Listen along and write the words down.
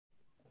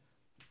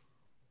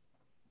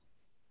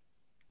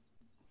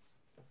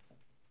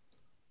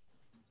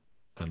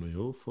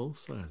suddenly all falls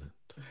silent.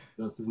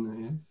 Does,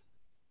 doesn't it? Yes.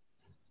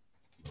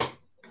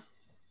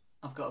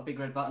 I've got a big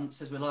red button that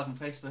says we're live on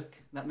Facebook.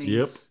 That means...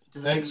 Yep.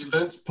 Does it mean...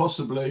 Excellent.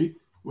 Possibly.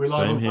 We're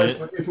live Same on here.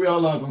 Facebook. If we are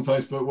live on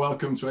Facebook,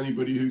 welcome to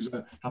anybody who's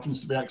happens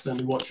to be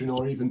accidentally watching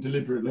or even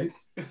deliberately.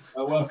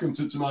 Welcome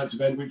to tonight's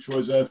event, which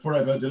was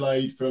forever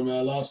delayed from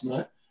last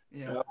night.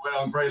 Yeah. Where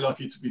I'm very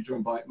lucky to be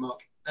joined by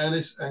Mark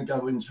Ellis and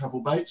Gavin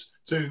Chappell-Bates,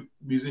 two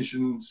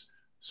musicians,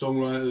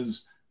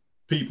 songwriters,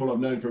 people I've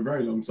known for a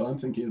very long time,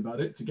 thinking about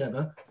it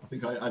together. I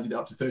think I added it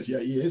up to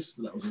 38 years.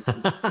 So that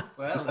was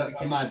Well,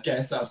 a mad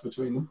guess. That's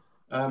between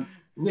them.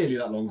 Nearly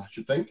that long, I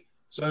should think.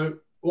 So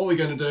what we're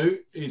going to do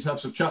is have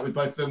some chat with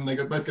both of them.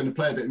 They're both going to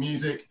play a bit of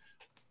music.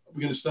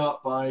 We're going to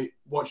start by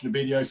watching a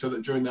video so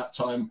that during that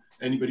time,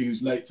 anybody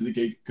who's late to the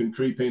gig can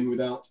creep in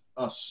without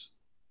us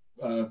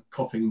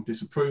coughing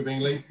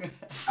disapprovingly.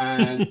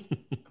 And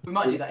we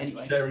might do that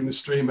anyway. Sharing the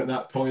stream at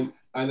that point.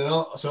 And then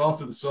so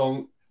after the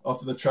song,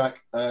 after the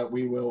track,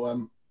 we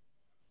will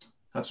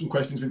have some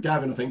questions with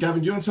Gavin, I think.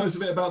 Gavin, do you want to tell us a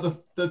bit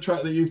about the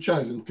track that you've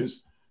chosen?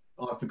 Because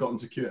I've forgotten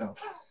to cue it up.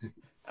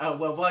 Oh,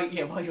 well, while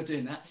you're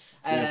doing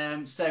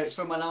that. So it's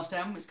from my last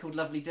album. It's called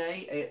Lovely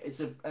Day.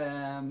 It's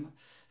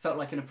felt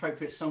like an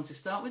appropriate song to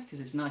start with because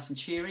it's nice and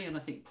cheery, and I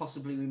think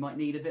possibly we might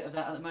need a bit of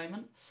that at the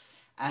moment.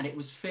 And it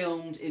was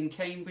filmed in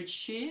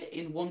Cambridgeshire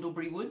in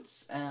Wandlebury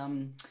Woods.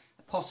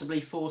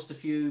 Possibly forced a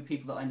few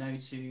people that I know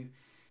to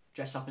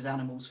dress up as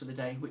animals for the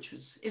day, which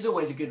is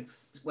always a good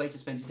way to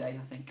spend your day,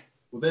 I think.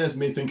 Well, there's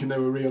me thinking they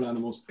were real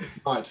animals.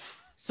 Right.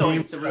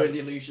 Sorry to ruin the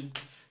illusion.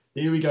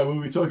 Here we go.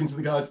 We'll be talking to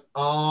the guys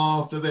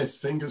after this.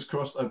 Fingers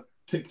crossed. I've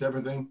ticked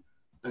everything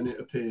and it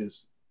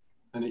appears.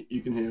 And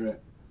you can hear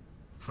it.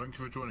 Thank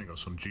you for joining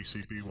us on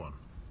GCB1.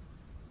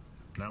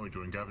 Now we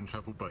join Gavin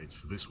Chappell-Bates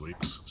for this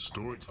week's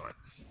Story Time.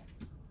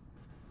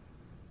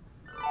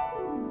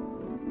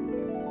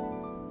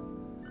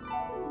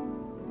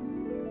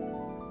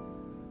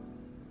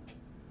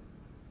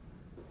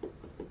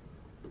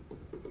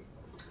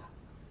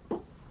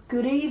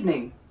 Good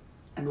evening,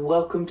 and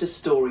welcome to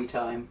Story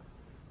Time.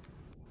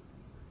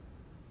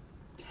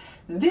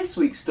 This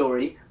week's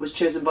story was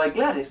chosen by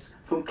Gladys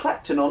from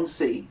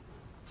Clacton-on-Sea.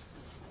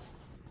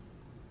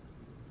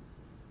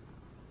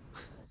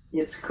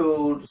 It's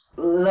called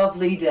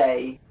Lovely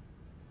Day.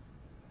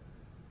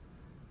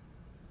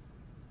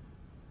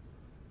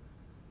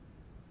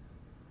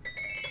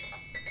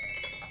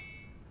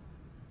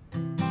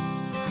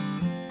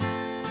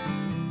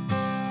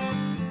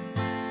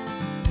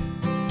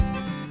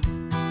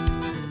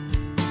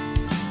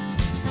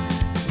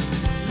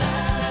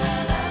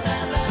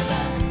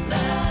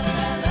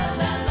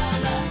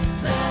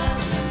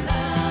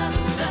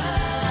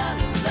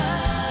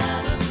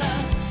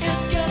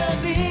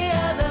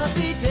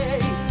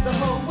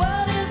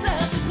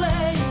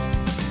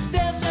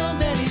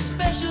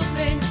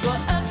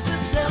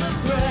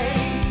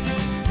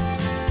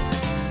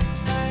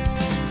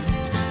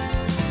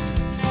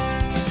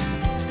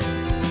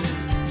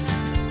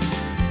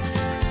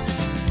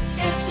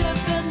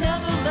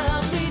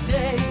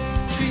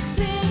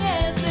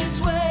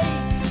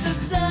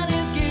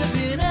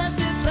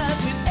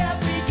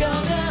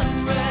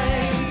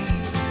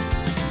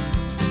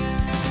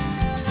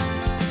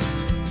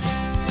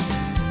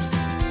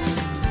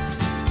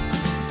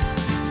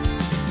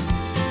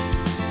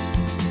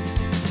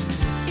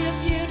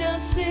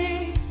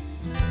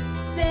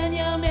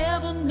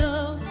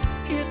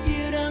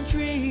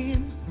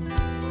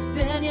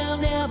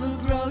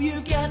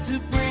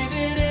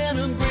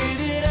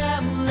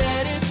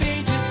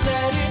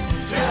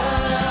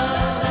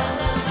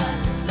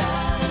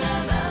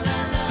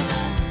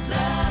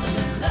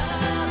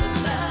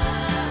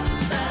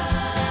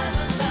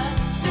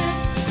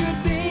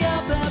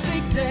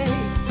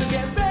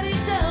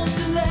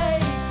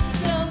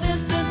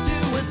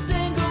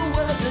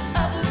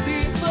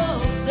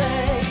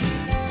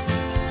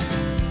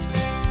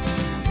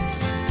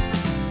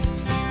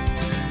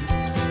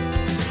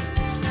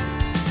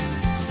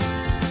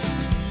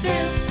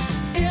 This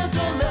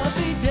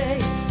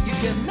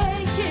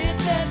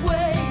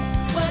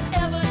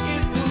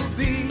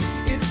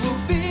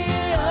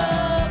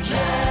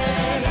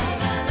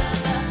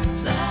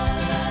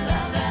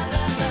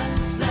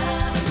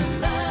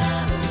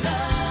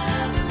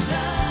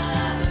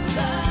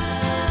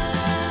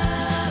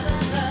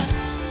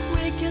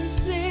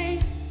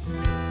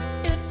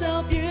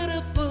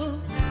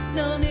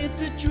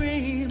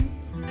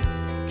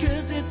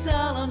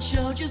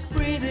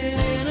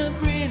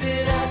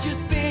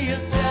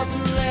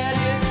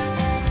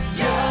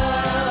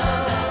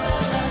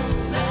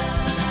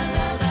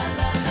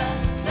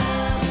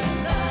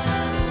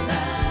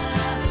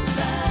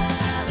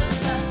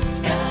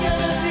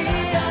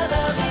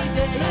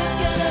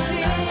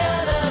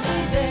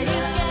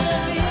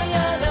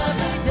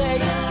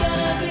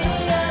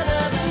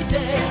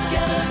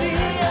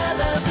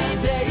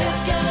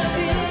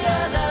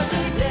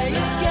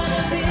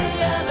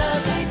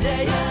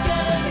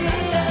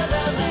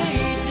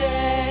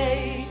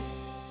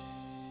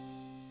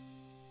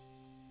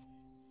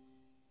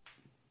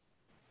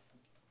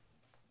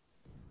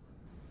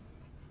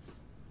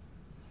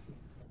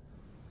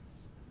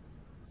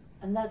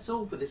And that's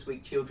all for this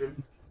week,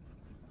 children.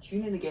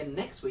 Tune in again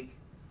next week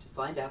to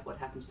find out what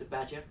happens to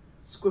Badger,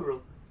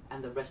 Squirrel,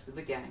 and the rest of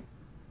the gang.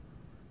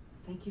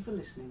 Thank you for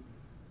listening,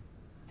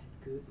 and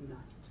good night.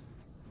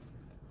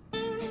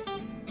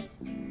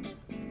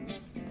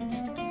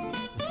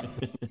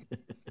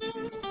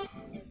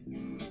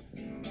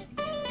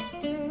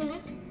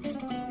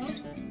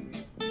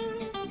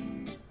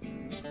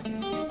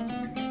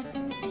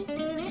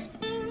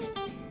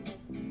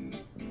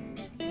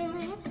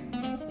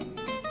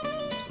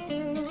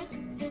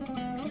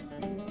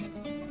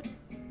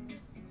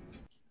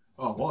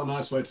 Oh, what a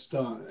nice way to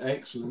start.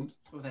 Excellent.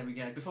 Well, there we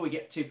go. Before we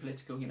get too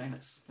political,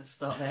 let's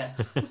start there.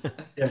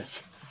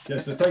 Yes.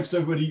 So thanks to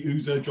everybody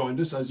who's joined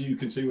us. As you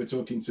can see, we're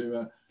talking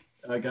to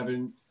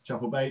Gavin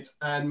Chappell-Bates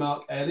and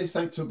Mark Ellis.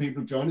 Thanks to the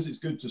people who've joined us. It's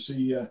good to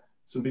see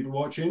some people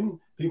watching.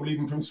 People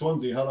even from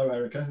Swansea. Hello,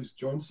 Erica, who's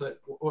joined us.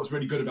 What's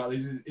really good about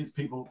these is it's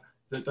people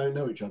that don't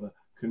know each other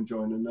can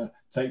join and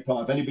take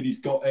part. If anybody's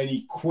got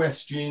any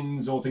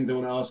questions or things they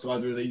want to ask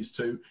either of these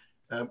two,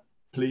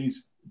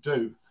 please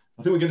do.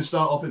 I think we're going to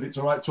start off, if it's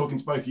all right, talking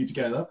to both of you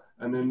together,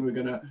 and then we're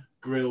going to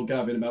grill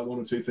Gavin about one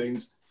or two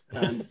things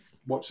and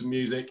watch some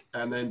music,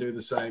 and then do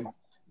the same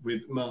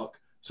with Mark.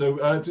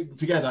 So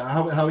together,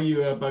 how are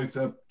you both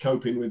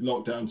coping with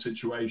lockdown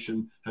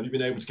situation? Have you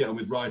been able to get on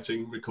with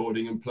writing,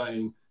 recording, and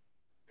playing?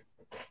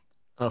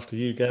 After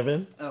you,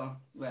 Gavin. Oh,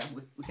 well,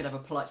 we could have a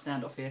polite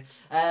standoff here.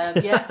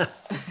 Yeah.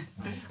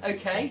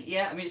 Okay.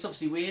 Yeah. I mean, it's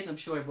obviously weird. I'm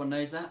sure everyone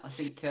knows that. I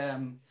think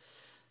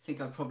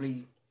I've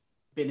probably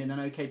been in an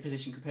okay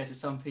position compared to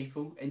some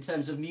people in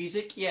terms of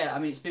music. Yeah. I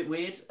mean, it's a bit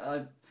weird.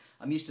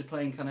 I'm used to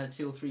playing kind of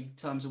 2 or 3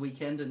 times a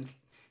weekend and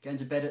going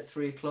to bed at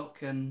 3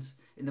 o'clock and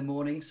in the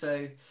morning.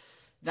 So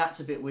that's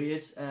a bit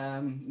weird.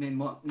 Me and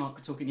Mark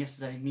were talking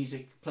yesterday.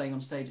 Music playing on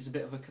stage is a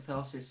bit of a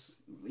catharsis,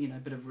 a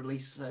bit of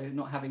release. So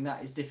not having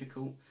that is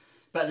difficult.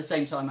 But at the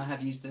same time, I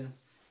have used the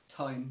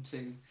time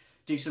to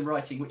do some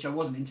writing, which I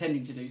wasn't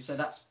intending to do. So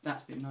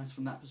that's been nice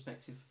from that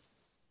perspective.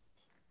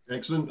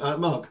 Excellent.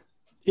 Mark?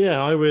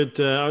 Yeah,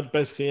 I'd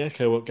basically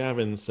echo what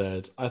Gavin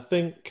said. I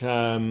think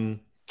you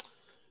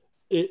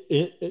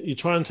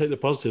try and take the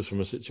positives from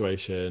a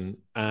situation,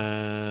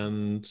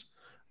 and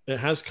it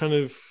has kind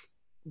of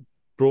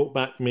brought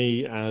back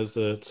me as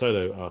a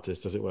solo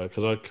artist, as it were,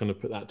 because I kind of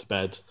put that to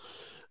bed.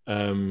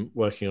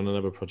 Working on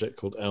another project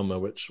called Elmer,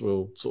 which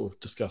we'll sort of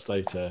discuss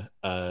later,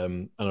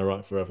 and I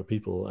write for other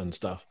people and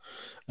stuff.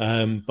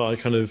 But I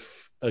kind of,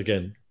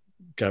 again,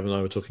 Gavin and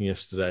I were talking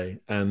yesterday,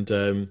 and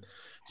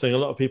saying a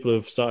lot of people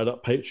have started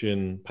up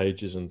Patreon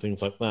pages and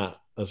things like that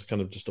as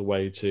kind of just a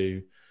way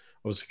to,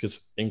 obviously,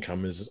 because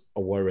income is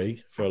a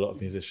worry for a lot of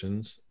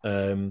musicians.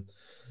 So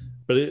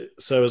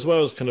as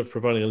well as kind of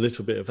providing a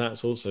little bit of that,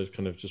 it's also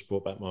kind of just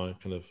brought back my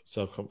kind of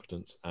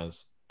self-confidence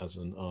as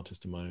an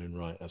artist in my own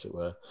right, as it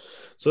were.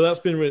 So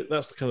that's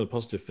the kind of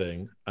positive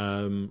thing.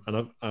 And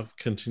I've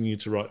continued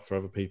to write for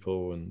other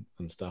people and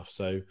stuff.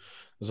 So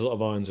there's a lot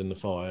of irons in the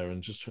fire,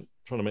 and just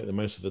trying to make the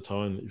most of the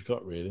time that you've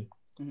got, really.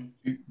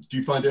 Do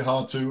you find it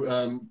hard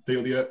to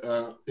feel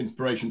the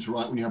inspiration to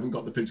write when you haven't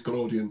got the physical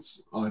audience,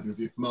 either of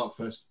you? Mark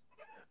first.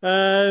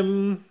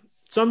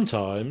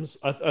 Sometimes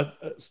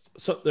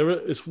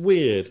it's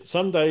weird.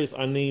 Some days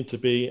I need to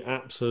be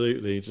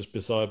absolutely just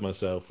beside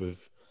myself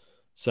with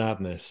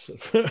sadness.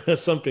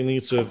 Something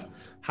needs to have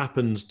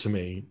happened to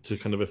me to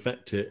kind of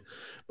affect it.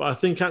 But I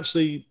think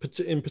actually,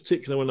 in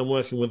particular, when I'm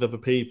working with other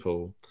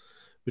people,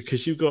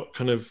 because you've got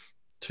kind of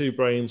 2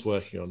 brains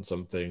working on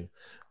something,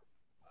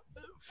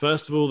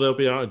 first of all, there'll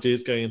be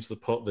ideas going into the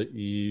pot that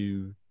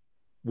you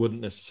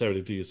wouldn't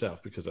necessarily do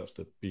yourself, because that's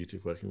the beauty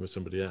of working with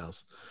somebody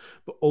else.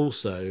 But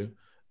also,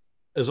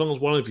 as long as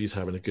one of you's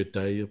having a good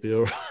day, you'll be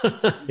all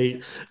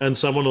right. And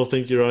someone will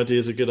think your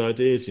ideas are good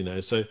ideas,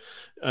 So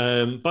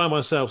by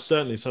myself,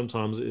 certainly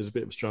sometimes it is a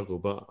bit of a struggle,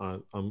 but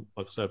I'm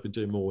like I said, I've been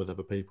doing more with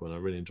other people, and I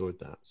really enjoyed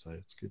that. So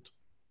it's good.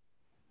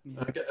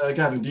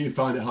 Gavin, do you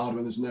find it hard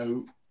when there's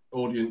no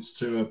audience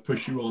to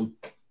push you on?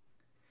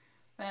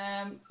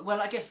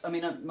 Well, I guess,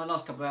 my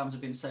last couple of albums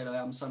have been solo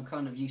albums, so I'm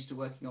kind of used to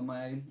working on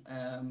my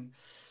own.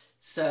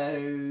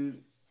 So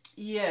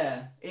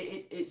yeah,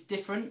 it's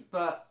different,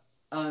 but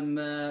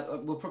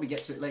we'll probably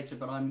get to it later,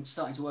 but I'm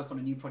starting to work on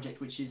a new project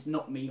which is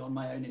not me on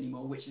my own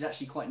anymore, which is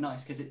actually quite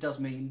nice, because it does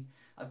mean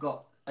I've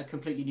got a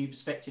completely new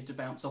perspective to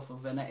bounce off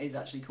of, and that is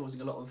actually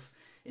causing a lot of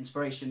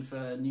inspiration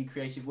for new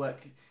creative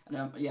work. And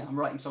I'm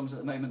writing songs at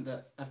the moment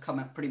that have come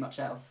out pretty much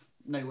out of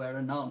nowhere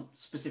and aren't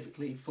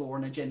specifically for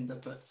an agenda,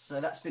 but so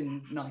that's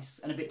been nice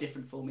and a bit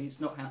different for me. It's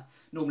not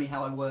normally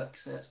how I work,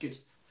 so that's good.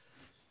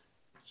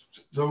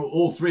 So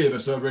all 3 of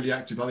us are really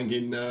active, I think,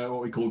 in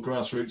what we call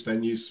grassroots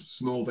venues,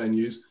 small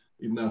venues,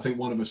 even though I think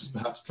one of us has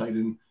perhaps played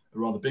in a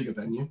rather bigger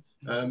venue,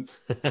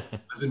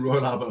 as in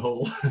Royal Albert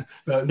Hall.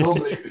 But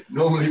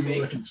normally we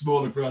work in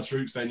smaller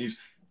grassroots venues,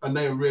 and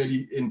they are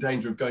really in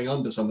danger of going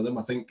under, some of them.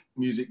 I think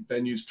Music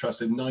Venues Trust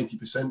said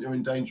 90% are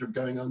in danger of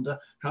going under.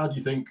 How do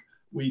you think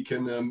we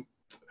can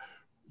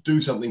do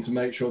something to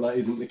make sure that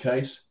isn't the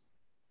case?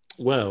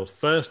 Well,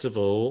 first of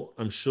all,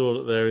 I'm sure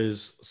that there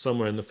is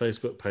somewhere in the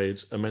Facebook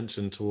page a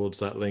mention towards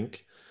that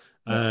link.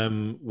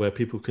 where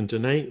people can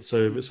donate.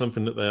 So if it's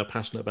something that they are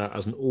passionate about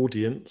as an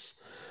audience,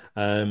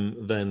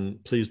 then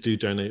please do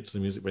donate to the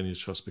Music Venues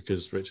Trust,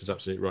 because Richard's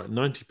absolutely right.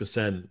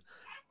 90%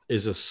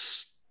 is a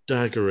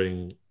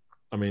staggering.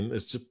 I mean,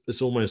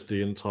 it's almost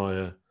the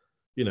entire.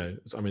 I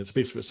mean, it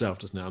speaks for itself,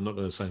 doesn't it? I'm not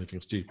going to say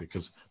anything stupid,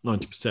 because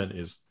 90%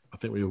 is. I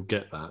think we all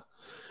get that.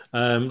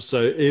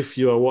 So if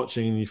you are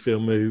watching and you feel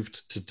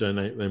moved to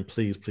donate, then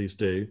please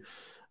do.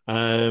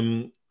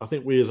 I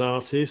think we as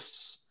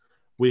artists,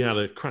 we had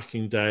a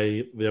cracking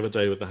day the other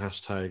day with the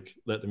hashtag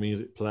Let the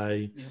Music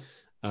Play. Yeah.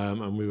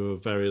 And we were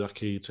very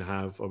lucky to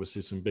have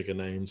obviously some bigger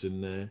names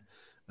in there.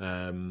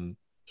 Over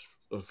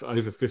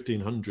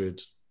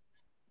 1,500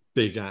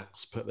 big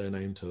acts put their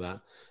name to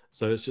that.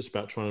 So it's just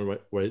about trying to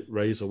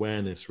raise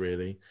awareness,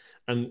 really.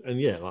 And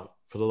yeah, like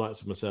for the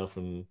likes of myself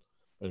and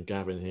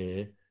Gavin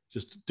here,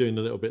 just doing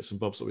the little bits and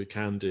bobs that we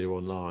can do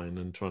online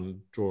and trying to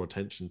draw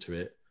attention to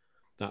it.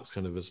 That's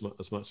kind of as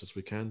much as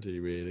we can do,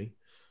 really.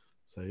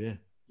 So yeah.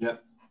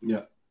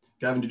 Yeah.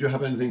 Gavin, did you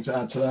have anything to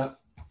add to that?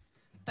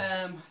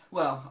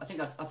 Well, I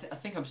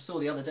think I saw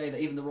the other day that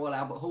even the Royal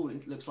Albert Hall,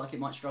 it looks like it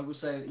might struggle.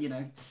 So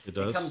it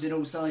comes in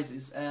all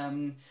sizes.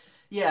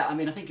 Yeah, I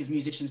mean, I think as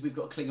musicians we've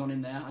got to cling on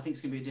in there. I think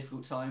it's going to be a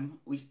difficult time.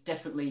 We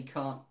definitely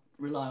can't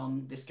rely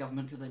on this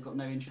government because they've got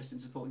no interest in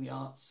supporting the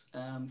arts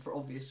for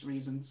obvious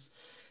reasons.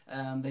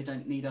 They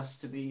don't need us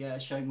to be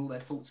showing all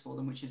their faults for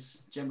them, which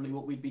is generally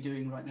what we'd be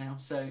doing right now.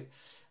 So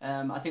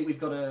I think we've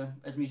got to,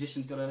 as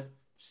musicians, got to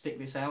stick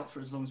this out for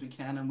as long as we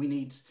can, and we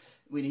need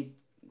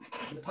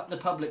the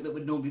public that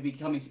would normally be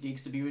coming to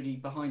gigs to be really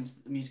behind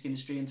the music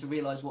industry and to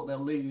realise what they'll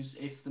lose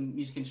if the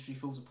music industry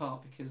falls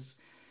apart, because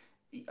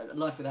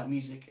life without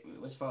music,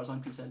 as far as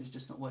I'm concerned, is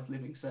just not worth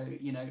living. So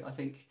I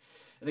think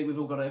we've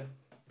all got to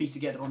be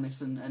together on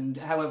this, and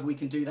however we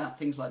can do that,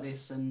 things like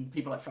this and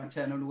people like Frank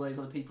Turner and all those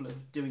other people are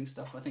doing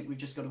stuff. I think we've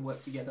just got to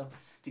work together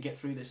to get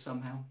through this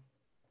somehow.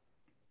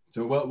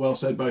 So well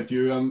said, both of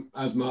you.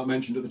 As Mark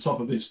mentioned at the top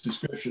of this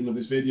description of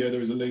this video, there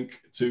is a link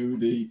to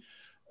the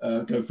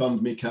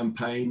GoFundMe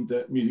campaign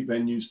that Music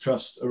Venues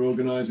Trust are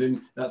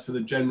organising. That's for the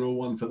general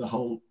one for the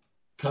whole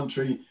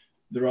country.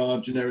 There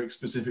are generic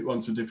specific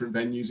ones for different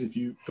venues if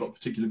you've got a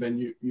particular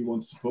venue you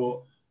want to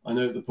support. I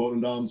know that the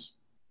Portland Arms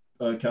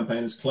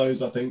campaign is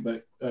closed, I think,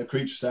 but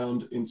Creature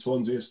Sound in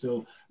Swansea are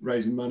still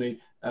raising money,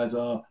 as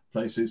are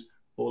places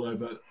all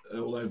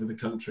over the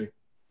country.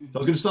 So I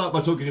was going to start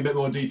by talking a bit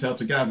more detail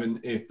to Gavin,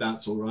 if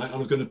that's all right. I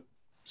was going to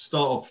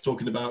start off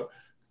talking about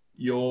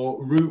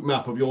your route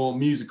map of your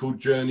musical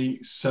journey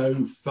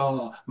so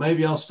far.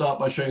 Maybe I'll start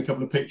by showing a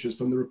couple of pictures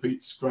from the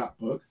Repeat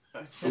scrapbook.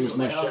 As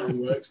my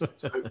sharing works.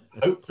 So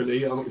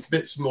hopefully, it's a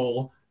bit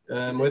small.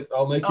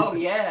 I'll make. Oh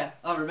yeah,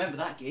 I remember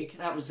that gig.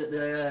 That was at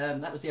the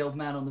that was the Old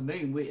Man on the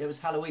Moon. It was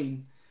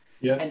Halloween.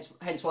 Yeah.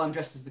 Hence why I'm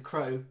dressed as the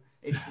Crow.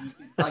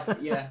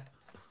 Yeah.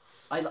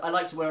 I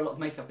like to wear a lot of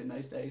makeup in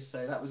those days,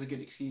 so that was a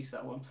good excuse,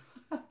 that one.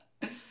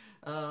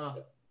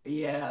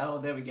 Yeah, oh,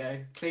 there we go.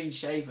 Clean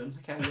shaven.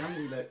 Look how young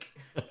we look.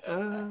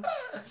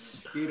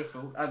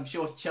 Beautiful. I'm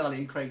sure Charlie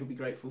and Craig will be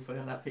grateful for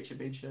that picture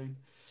being shown.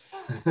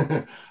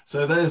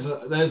 So there's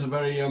a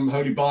very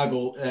Holy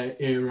Bible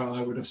era,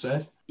 I would have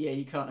said. Yeah,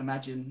 you can't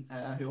imagine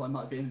who I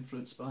might have been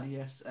influenced by,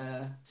 yes.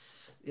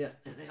 Yeah,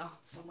 there they are,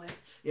 somewhere.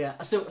 Yeah,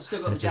 I've still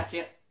got the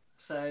jacket,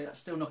 so that's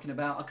still knocking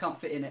about. I can't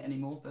fit in it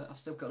anymore, but I've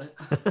still got it.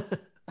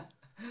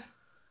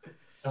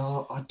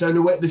 I don't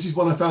know where this is.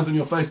 One I found on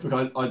your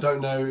Facebook. I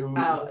don't know.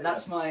 Oh,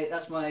 that's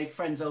my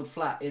friend's old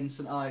flat in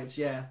St Ives.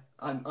 Yeah,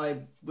 I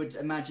would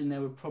imagine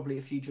there were probably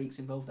a few drinks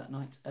involved that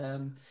night.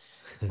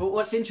 But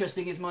what's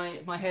interesting is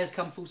my hair's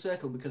come full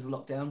circle because of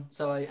lockdown.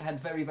 So I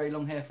had very, very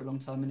long hair for a long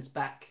time, and it's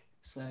back.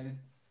 So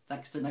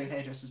thanks to no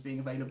hairdressers being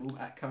available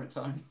at current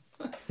time.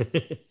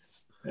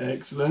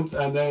 Excellent.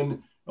 And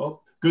then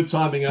good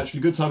timing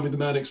actually. Good timing with the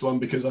Mannix one,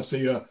 because I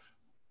see a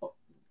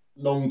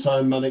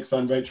long-time Mannix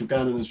fan, Rachel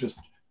Gannon, has just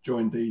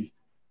joined the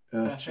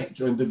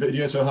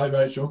video. So hi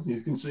Rachel,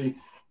 you can see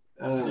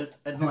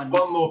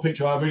one more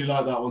picture. I really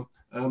like that one.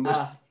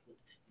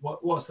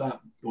 What's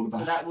that all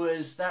about?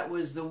 So that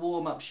was the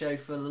warm-up show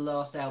for the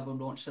last album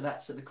launch. So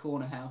that's at the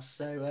Corner House.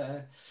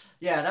 So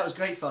yeah, that was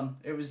great fun.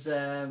 It was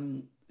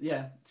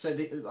yeah. So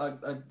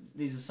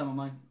these are some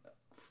of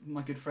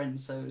my good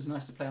friends. So it was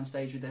nice to play on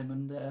stage with them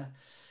and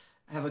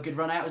have a good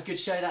run out. It was a good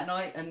show that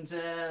night, and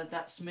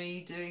that's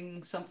me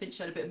doing something.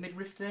 Showed a bit of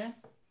midriff there,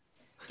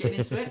 getting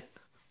into it.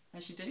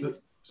 As you do.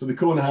 So the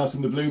Corner House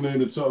and the Blue Moon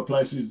are the sort of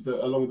places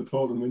that along with the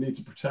Portland we need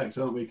to protect,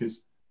 aren't we?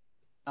 Because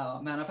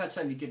oh man, I've had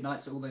so many good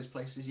nights at all those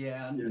places.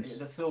 Yeah, and yes.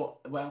 the thought,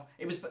 well,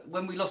 it was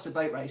when we lost the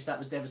boat race, that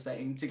was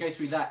devastating. To go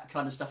through that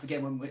kind of stuff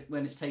again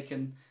when it's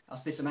taken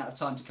us this amount of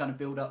time to kind of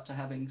build up to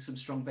having some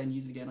strong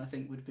venues again, I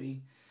think would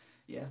be,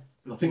 yeah.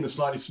 I think the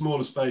slightly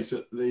smaller space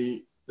at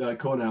the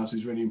Corner House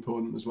is really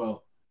important as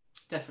well.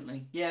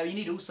 Definitely. Yeah, you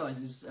need all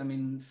sizes. I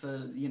mean, for,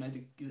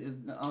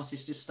 the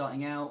artists just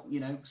starting out,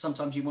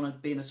 sometimes you want to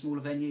be in a smaller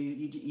venue.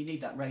 You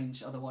need that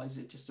range, otherwise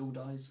it just all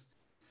dies.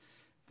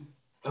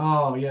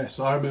 Oh, yes,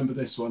 I remember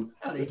this one.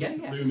 Oh, there you go,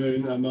 yeah. Blue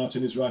Moon,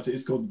 Martin is right, it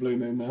is called the Blue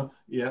Moon now.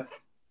 Yeah.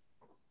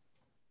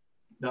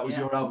 That was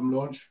Yeah. your album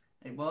launch.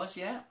 It was,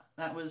 yeah.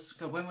 That was,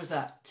 God, when was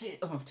that?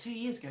 2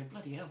 years ago.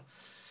 Bloody hell.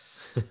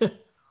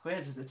 Where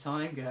does the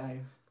time go?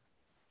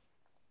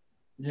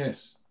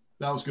 Yes,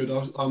 that was good.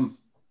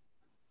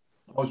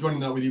 I was running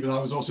that with you, but I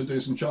was also doing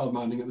some child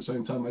minding at the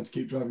same time. I had to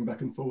keep driving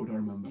back and forward. I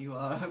remember.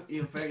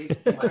 You're very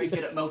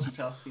good at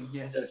multitasking.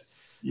 Yes.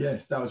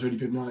 Yes, that was a really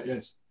good night.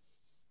 Yes,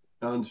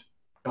 and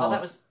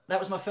that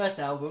was my first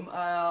album.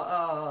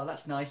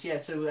 That's nice. Yeah.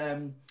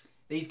 So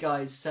these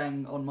guys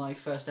sang on my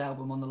first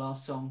album on the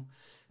last song,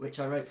 which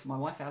I wrote for my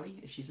wife Ali,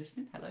 if she's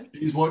listening. Hello.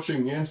 She's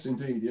watching. Yes,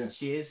 indeed. Yes.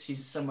 She is.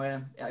 She's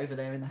somewhere over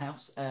there in the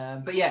house.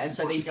 But yeah, and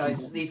so these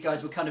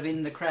guys were kind of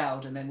in the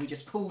crowd, and then we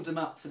just pulled them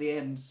up for the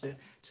end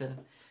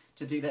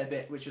to do their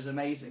bit, which was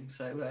amazing.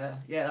 So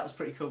yeah, that was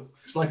pretty cool.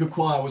 It's like a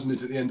choir, wasn't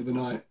it, at the end of the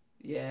night?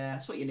 Yeah,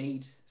 that's what you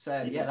need.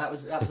 So yeah, that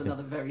was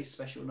another very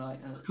special night.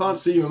 I can't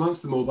see you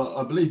amongst them all, but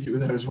I believe you were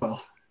there as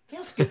well. Yeah,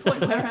 that's a good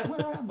point.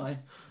 Where am I?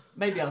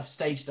 Maybe I've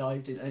stage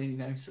dived.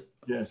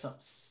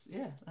 Yes.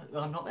 Yeah,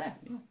 I'm not there.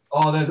 Yeah.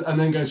 Oh, and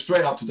then go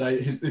straight up to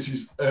date. This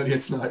is earlier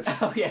tonight.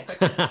 Oh yeah.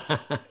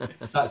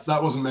 that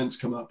wasn't meant to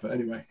come up, but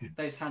anyway.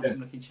 Those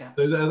handsome-looking chaps.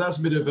 So that's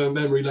a bit of a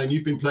memory lane.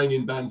 You've been playing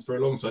in bands for a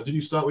long time. Did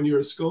you start when you were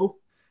at school?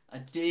 I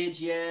did,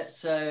 yeah.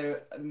 So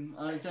I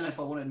don't know if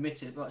I want to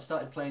admit it, but I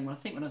started playing when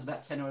I was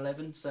about 10 or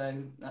 11. So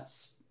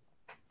that's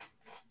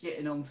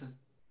getting on for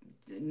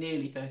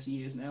nearly 30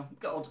 years now.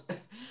 God.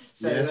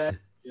 So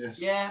yes.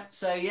 Yeah.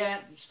 So yeah,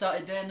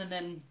 started then, and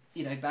then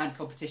band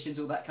competitions,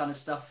 all that kind of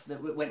stuff that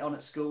went on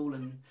at school,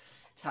 and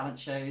talent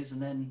shows,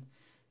 and then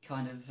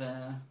kind of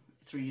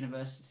through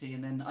university,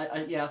 and then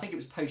I think it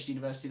was post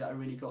university that I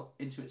really got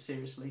into it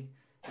seriously,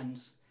 and.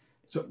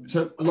 So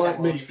like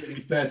me, it's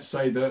really fair to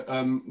say that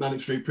Manic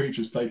Street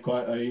Preachers played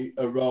quite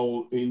a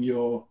role in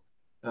your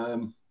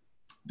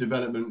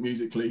development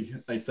musically,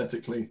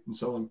 aesthetically, and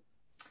so on.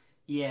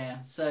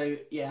 Yeah. So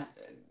yeah,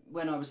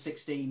 when I was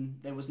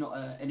 16, there was not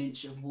an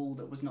inch of wall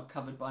that was not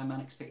covered by a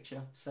Manic's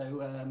picture.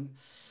 So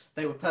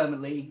they were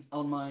permanently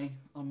on my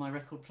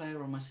record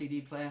player, on my CD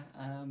player.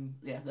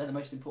 Yeah, they're the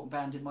most important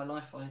band in my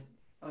life.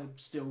 I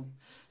still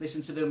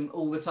listen to them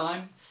all the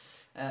time.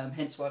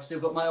 Hence why I've still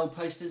got my old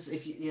posters.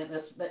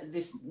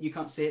 This you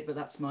can't see it, but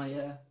that's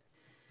my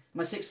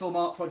sixth form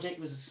art project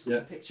was a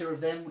picture of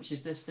them, which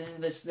is this there.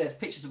 There's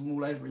pictures of them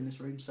all over in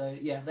this room. So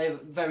yeah, they were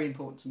very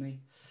important to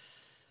me.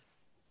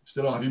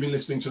 Still are. Have you been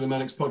listening to the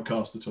Manics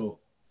podcast at all?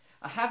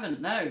 I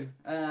haven't, no.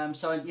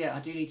 So I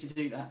do need to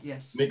do that.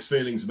 Yes. Mixed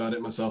feelings about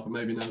it myself, but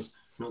maybe now's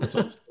not the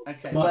time.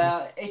 Okay.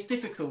 Well, it's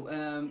difficult.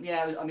 When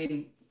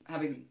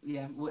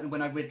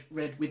I read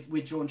with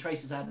Withdrawn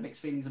Traces, I had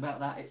mixed feelings about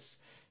that. It's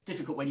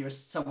difficult when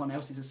someone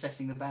else is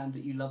assessing the band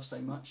that you love so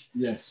much.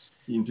 Yes,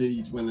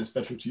 indeed, when they're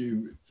special to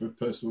you for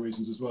personal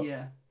reasons as well.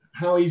 Yeah.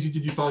 How easy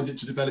did you find it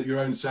to develop your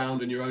own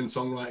sound and your own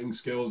songwriting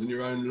skills and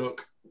your own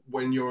look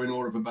when you're in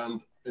awe of a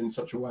band in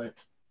such a way?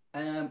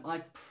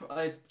 I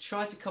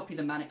tried to copy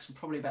the Manics for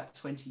probably about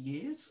 20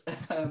 years.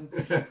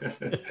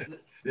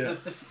 Yeah.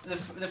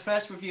 The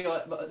first review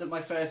that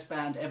my first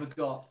band ever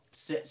got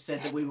said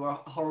that we were a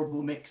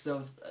horrible mix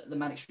of the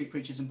Manic Street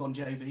Preachers and Bon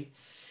Jovi.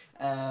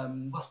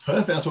 That's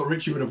perfect. That's what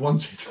Richie would have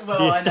wanted.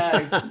 Well, I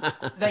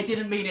know. They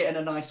didn't mean it in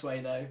a nice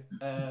way, though.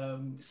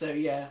 So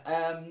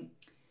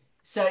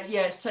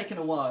it's taken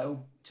a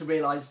while to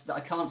realise that I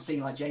can't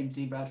sing like James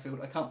Dean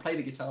Bradfield. I can't play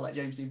the guitar like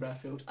James Dean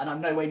Bradfield, and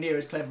I'm nowhere near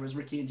as clever as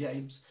Ricky and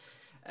James,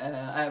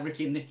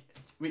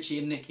 Richie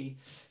and Nicky.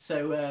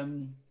 So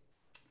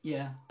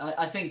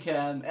I think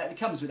it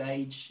comes with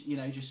age.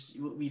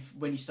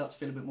 When you start to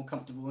feel a bit more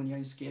comfortable in your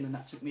own skin, and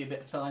that took me a bit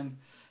of time.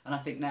 And I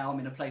think now I'm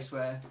in a place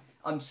where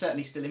I'm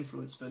certainly still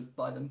influenced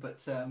by them,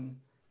 but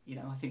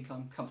I think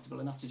I'm comfortable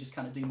enough to just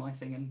kind of do my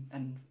thing,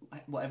 and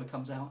whatever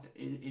comes out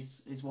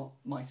is what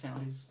my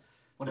sound is,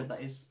 whatever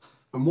that is.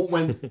 And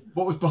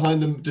what was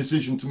behind the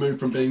decision to move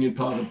from being in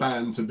part of a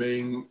band to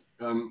being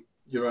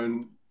your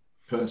own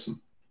person?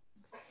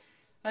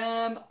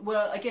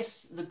 Well, I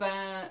guess the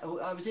band.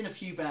 I was in a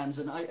few bands,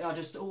 and I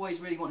just always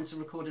really wanted to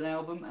record an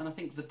album. And I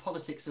think the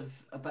politics of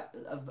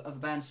a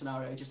band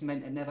scenario just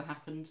meant it never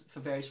happened for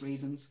various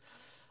reasons.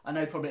 I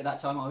know probably at that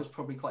time I was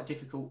probably quite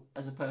difficult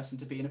as a person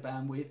to be in a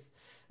band with.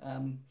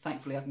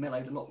 Thankfully, I've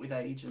mellowed a lot with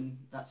age, and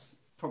that's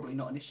probably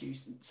not an issue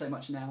so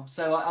much now.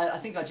 So I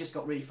think I just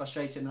got really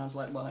frustrated, and I was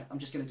like, well, I'm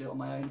just going to do it on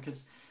my own,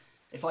 because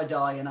if I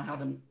die and I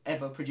haven't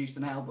ever produced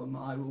an album,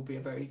 I will be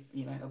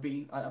it'll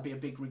be a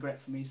big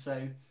regret for me.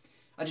 So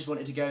I just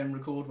wanted to go and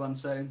record one.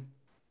 So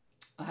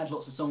I had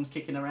lots of songs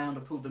kicking around.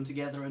 I pulled them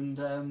together, and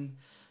I'm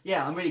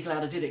really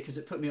glad I did it, because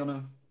it put me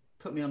on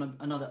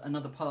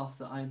another path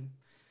that I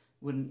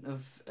wouldn't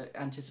have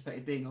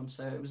anticipated being on.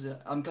 So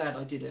I'm glad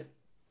I did it.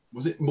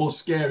 Was it more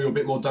scary or a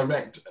bit more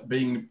direct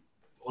being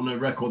on a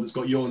record that's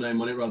got your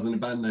name on it rather than a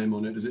band name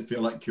on it? Does it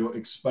feel like you're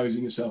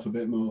exposing yourself a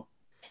bit more?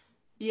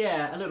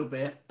 Yeah, a little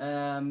bit.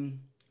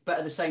 But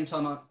at the same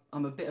time,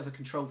 I'm a bit of a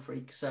control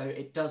freak, so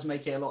it does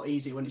make it a lot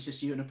easier when it's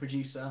just you and a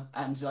producer,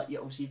 and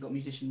obviously you've got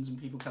musicians and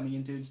people coming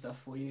in doing stuff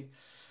for you.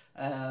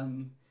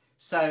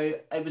 So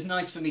it was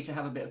nice for me to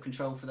have a bit of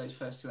control for those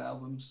first 2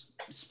 albums.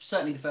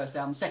 Certainly the first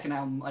album. Second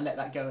album, I let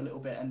that go a little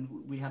bit, and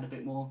we had a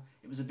bit more.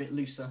 It was a bit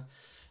looser.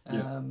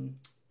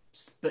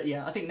 But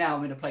yeah, I think now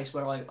I'm in a place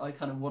where I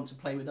kind of want to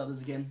play with others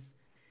again.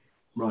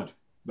 Right,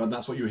 but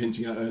that's what you were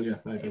hinting at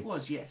earlier, maybe. It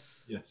was,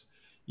 yes.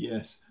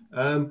 Yes.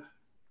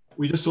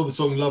 We just saw the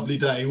song "Lovely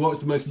Day." What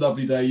was the most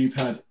lovely day you've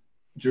had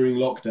during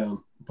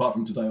lockdown, apart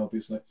from today,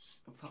 obviously?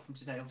 Apart from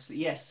today, obviously,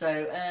 yes.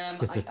 So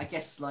I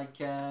guess like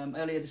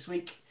earlier this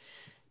week,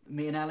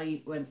 me and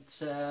Ali went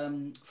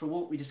for a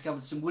walk. We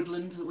discovered some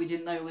woodland that we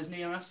didn't know was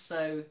near us.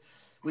 So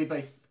we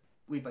both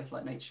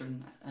like nature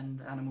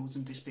and animals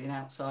and just being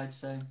outside.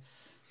 So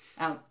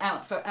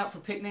out for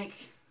a picnic,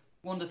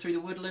 wander through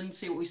the woodland,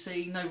 see what we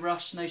see. No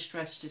rush, no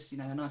stress. Just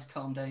a nice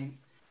calm day.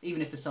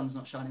 Even if the sun's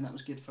not shining, that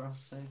was good for us.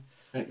 So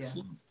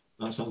excellent.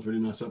 Yeah. That sounds really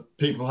nice. So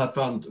people have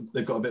found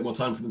they've got a bit more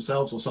time for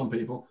themselves, or some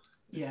people.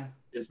 Yeah.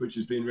 Yes, which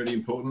has been really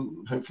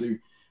important. Hopefully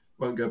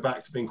won't go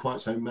back to being quite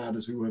so mad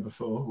as we were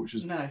before, which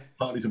is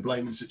partly to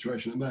blame the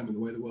situation at the moment, the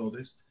way the world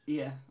is.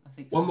 Yeah, I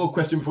think so. One more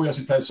question before we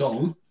actually play a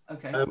song.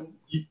 Okay.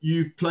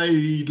 You've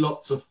played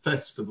lots of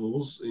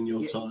festivals in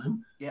your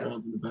time,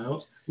 around and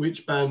about.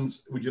 Which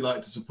bands would you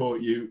like to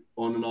support you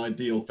on an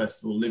ideal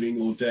festival, living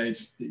or dead,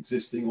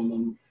 existing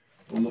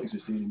or not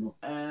existing anymore?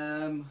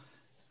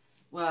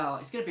 Well,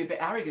 it's going to be a bit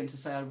arrogant to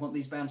say I want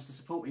these bands to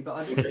support me, but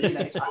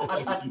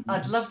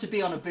I'd love to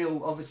be on a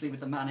bill, obviously,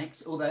 with the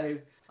Manics, although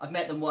I've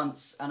met them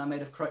once and I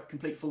made a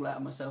complete fool out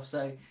of myself.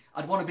 So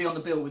I'd want to be on the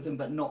bill with them,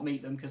 but not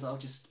meet them because I'll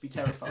just be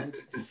terrified.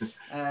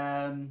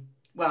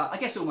 Well, I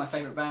guess all my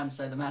favourite bands,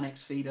 so the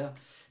Manics, Feeder,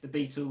 the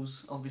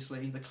Beatles,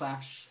 obviously, the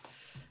Clash,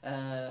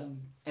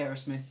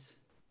 Aerosmith,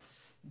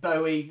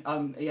 Bowie.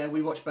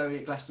 We watched Bowie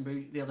at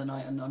Glastonbury the other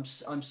night, and I'm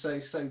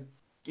so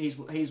he's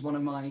one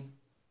of my.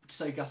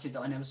 So gutted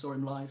that I never saw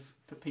him live,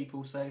 but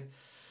people. So,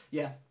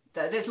 yeah,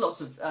 there's lots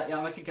of.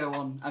 I could go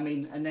on. I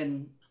mean, and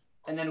then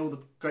all the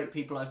great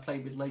people I've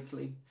played with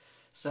locally.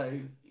 So,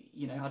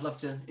 I'd love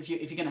to. If you're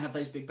going to have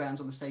those big bands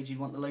on the stage, you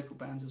want the local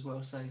bands as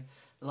well. So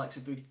the likes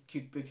of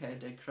Bouquet of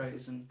Dead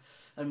Crows and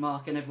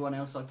Mark and everyone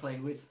else I play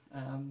with,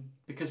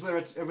 because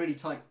we're a really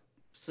tight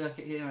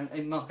circuit here.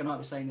 And Mark and I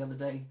were saying the other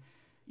day,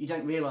 you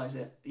don't realise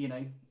it. You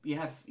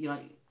have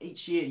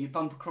each year you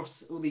bump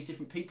across all these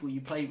different people you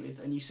play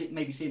with, and you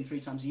maybe see them 3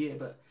 times a year,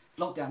 but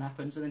lockdown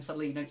happens and then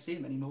suddenly you don't see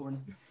them anymore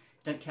and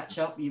don't catch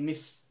up. You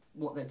miss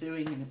what they're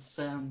doing, and it's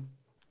so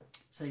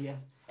yeah,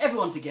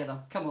 everyone together,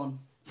 come on,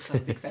 let's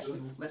have a big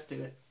festival, let's do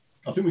it.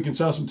 I think we can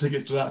sell some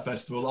tickets to that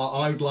festival.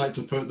 I would like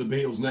to put the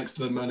Beatles next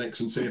to the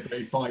Manics and see if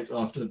they fight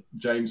after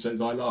James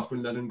says I laughed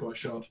when Lennon got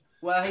shot.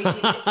 Well,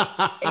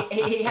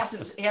 he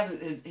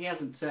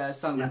hasn't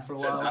sung that for a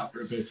while. That for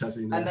a bit, has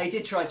he? No. And they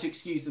did try to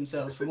excuse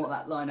themselves from what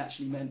that line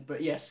actually meant.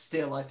 But yes,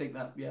 still, I think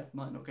that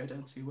might not go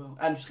down too well.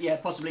 And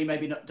possibly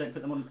maybe not. Don't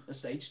put them on a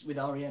stage with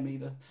REM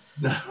either.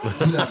 No.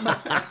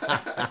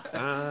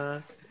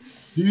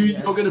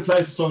 You're going to play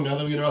us a song now.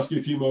 Then we're going to ask you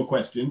a few more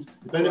questions.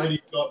 If anybody's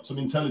got some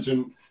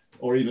intelligent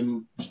or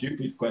even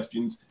stupid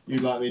questions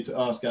you'd like me to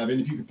ask Gavin,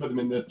 if you could put them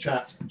in the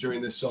chat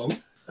during this song,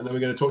 and then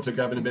we're going to talk to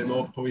Gavin a bit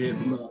more before we hear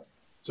from Mark.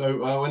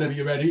 So whenever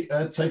you're ready,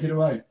 take it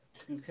away.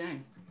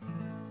 Okay.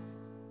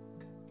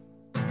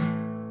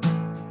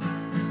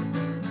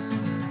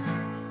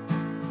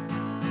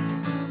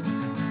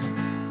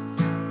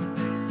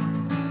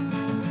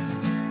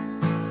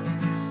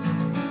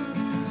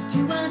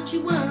 Do what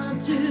you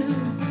want to,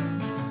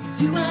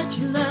 do what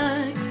you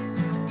like.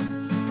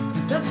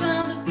 If that's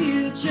from the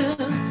future,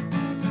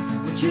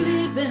 what you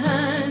leave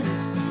behind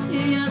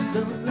is you're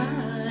so blind.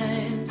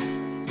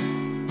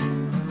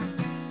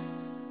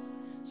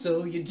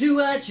 So you do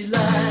what you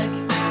like.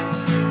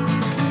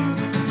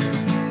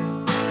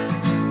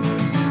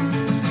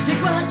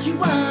 Take what you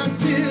want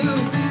to,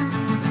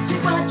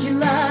 take what you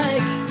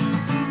like.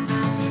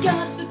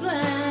 Scourge the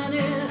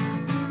planet,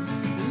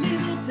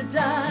 leave it to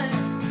die.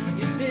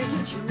 You think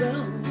it's your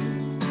own,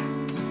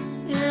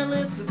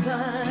 endless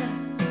supply.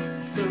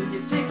 So you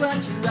take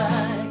what you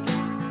like.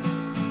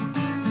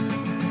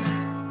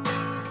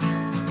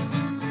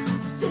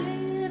 Say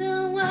you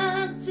don't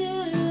want to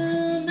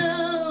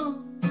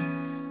know,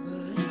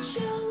 but it's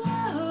your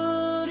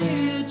world,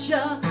 it's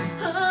your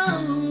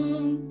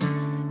home.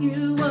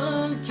 You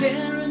won't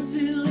care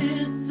until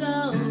it's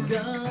all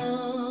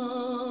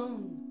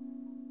gone.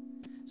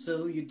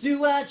 So you do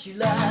what you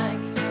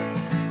like.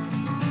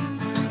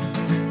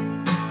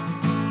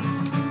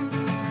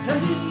 How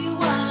do you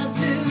want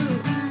to?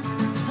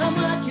 How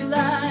much you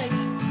like?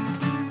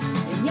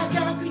 In your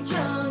concrete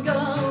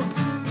jungle,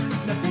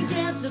 nothing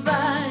can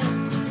survive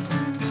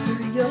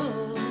through your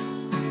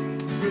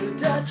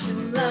production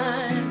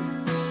line.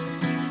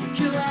 You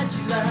kill what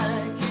you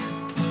like.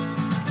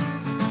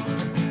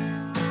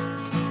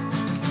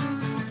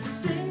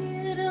 Say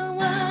you don't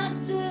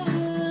want to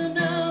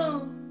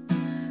know,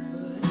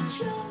 but it's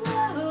your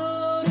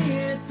world,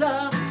 it's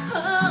our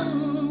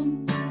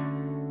home.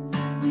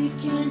 We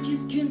can't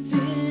just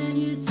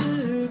continue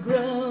to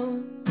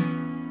grow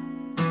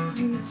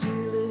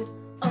until it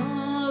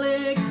all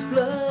explodes.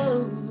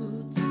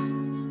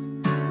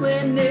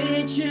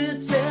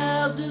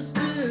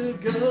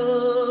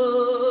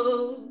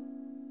 go.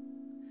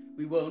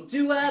 We won't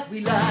do what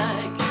we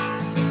like.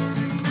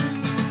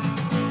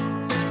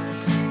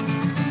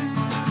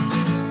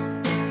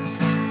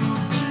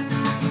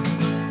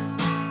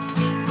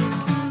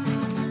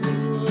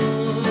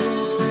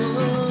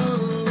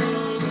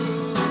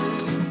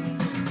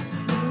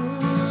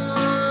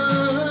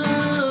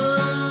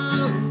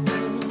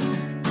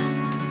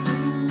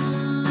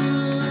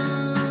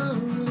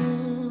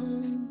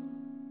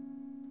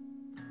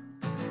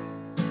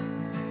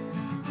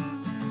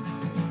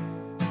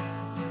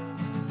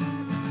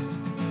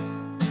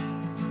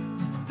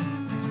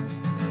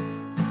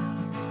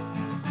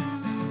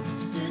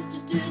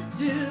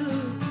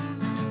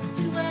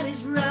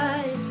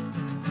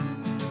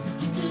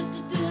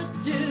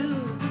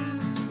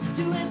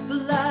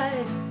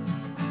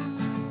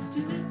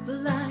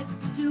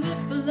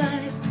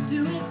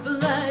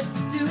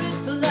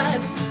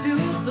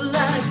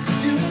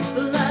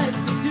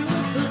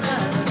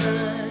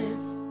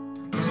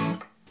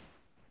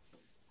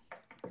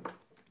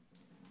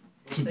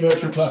 Some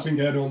virtual clapping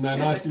going on there.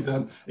 Nicely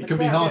done. It can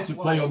be hard to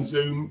play on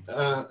Zoom,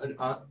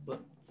 but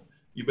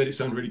you made it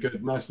sound really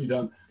good. Nicely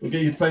done. We'll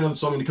get you to play another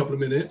song in a couple of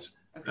minutes.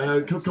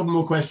 A couple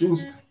more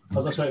questions.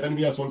 As I say, if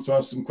anybody else wants to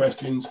ask some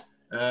questions,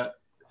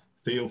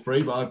 feel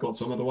free, but I've got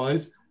some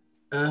otherwise.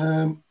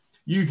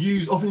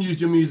 You've often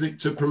used your music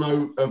to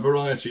promote a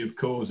variety of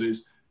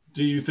causes.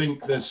 Do you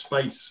think there's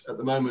space at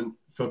the moment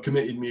for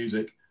committed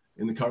music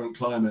in the current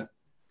climate?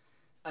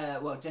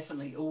 Well,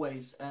 definitely,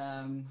 always.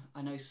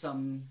 I know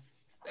some,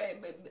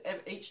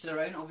 each to their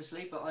own,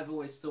 obviously, but I've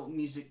always thought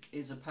music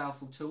is a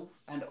powerful tool,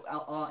 and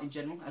art in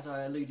general, as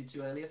I alluded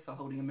to earlier, for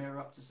holding a mirror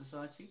up to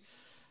society.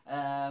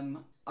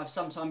 I've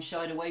sometimes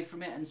shied away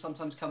from it and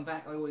sometimes come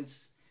back. I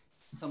always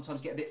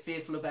sometimes get a bit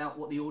fearful about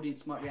what the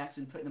audience might react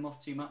and putting them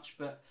off too much,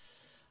 but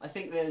I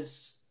think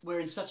we're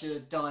in such a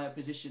dire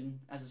position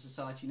as a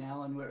society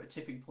now, and we're at a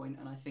tipping point,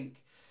 and I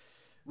think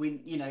we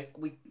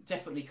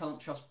definitely can't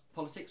trust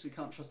politics. We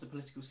can't trust the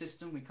political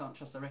system. We can't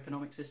trust our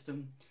economic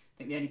system. I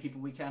think the only people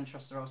we can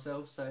trust are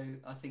ourselves. So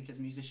I think as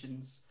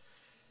musicians,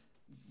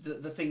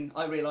 the thing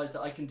I realise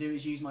that I can do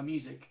is use my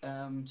music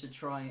to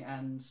try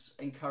and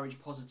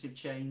encourage positive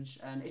change.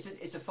 And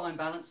it's a fine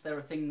balance. There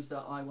are things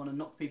that I want to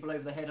knock people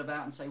over the head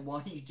about and say, why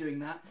are you doing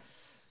that?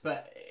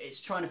 But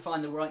it's trying to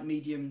find the right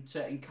medium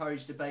to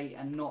encourage debate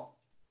and not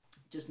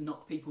just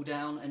knock people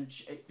down. And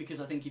because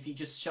I think if you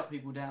just shut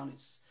people down,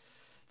 it's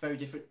very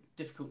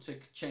difficult to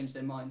change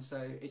their minds.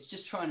 So it's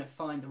just trying to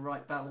find the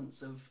right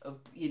balance of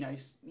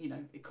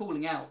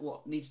calling out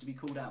what needs to be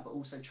called out, but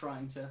also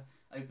trying to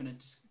open a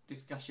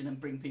discussion and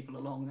bring people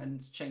along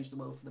and change the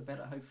world for the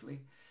better,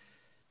 hopefully.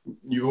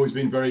 You've always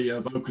been very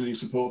vocal in your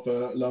support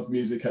for love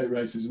music, hate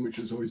racism, which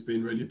has always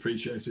been really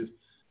appreciated.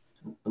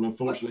 And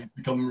unfortunately, it's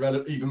become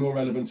even more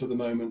relevant at the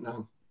moment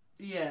now.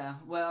 Yeah,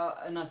 well,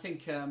 and I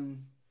think,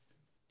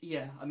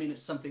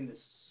 it's something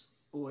that's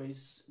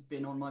always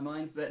been on my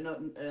mind, but not,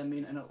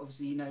 and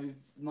obviously,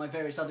 my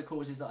various other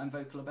causes that I'm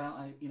vocal about,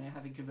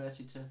 having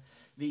converted to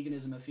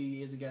veganism a few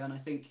years ago, and I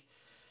think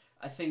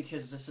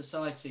as a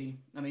society,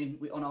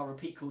 on our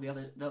repeat call the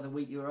other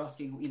week, you were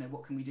asking,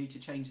 what can we do to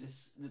change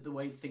this, the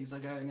way things are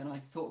going, and I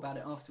thought about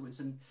it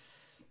afterwards, and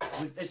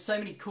there's so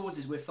many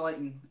causes we're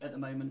fighting at the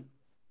moment,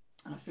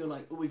 and I feel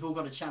like we've all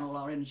got to channel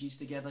our energies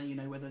together,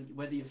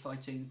 whether you're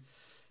fighting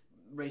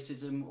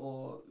racism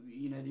or,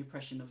 the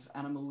oppression of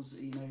animals,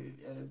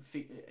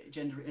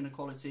 gender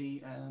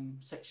inequality,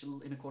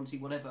 sexual inequality,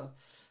 whatever.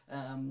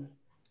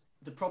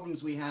 The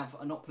problems we have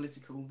are not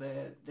political,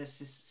 they're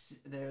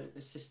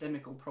a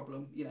systemical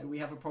problem. We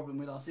have a problem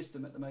with our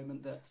system at the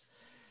moment that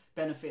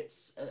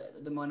benefits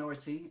the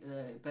minority,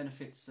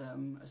 benefits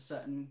a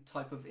certain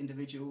type of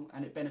individual,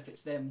 and it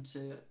benefits them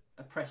to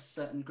oppress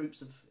certain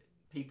groups of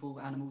people,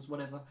 animals,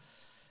 whatever.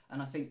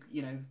 And I think,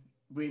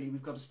 really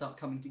we've got to start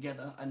coming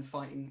together and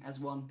fighting as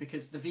one,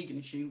 because the vegan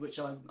issue, which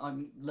I've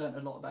learned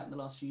a lot about in the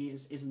last few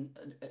years,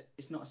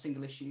 it's not a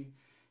single issue.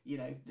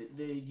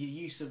 The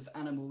use of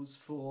animals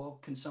for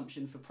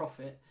consumption for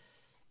profit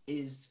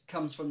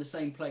comes from the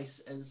same place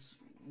as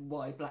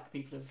why black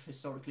people have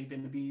historically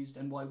been abused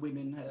and why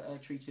women are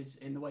treated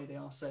in the way they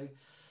are. So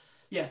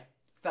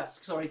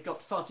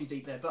got far too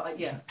deep there, but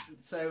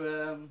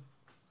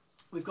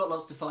we've got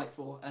lots to fight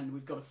for, and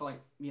we've got to fight,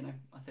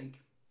 I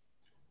think.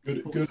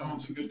 Good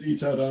answer, good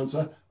detailed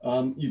answer.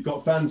 You've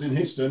got fans in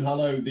Histon.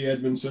 Hello, the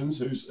Edmondsons,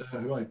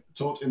 who I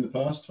taught in the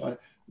past. Hi,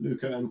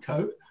 Luca and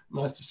Co.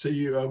 Nice to see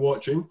you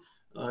watching.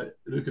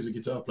 Luca's a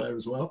guitar player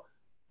as well.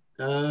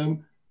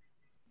 We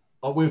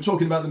were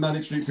talking about the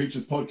Manic Street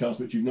Preachers podcast,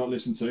 which you've not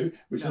listened to,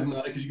 which doesn't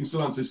matter because you can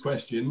still answer this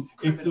question.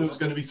 If there was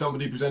going to be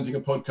somebody presenting a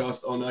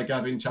podcast on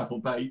Gavin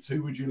Chappell-Bates,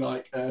 who would you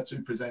like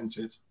to present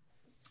it?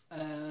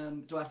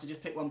 Do I have to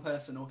just pick one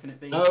person, or can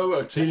it be? No,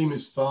 a team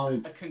is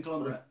fine. A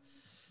conglomerate.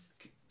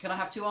 Can I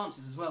have two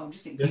answers as well? I'm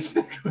just getting. Yes,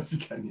 of course you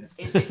can.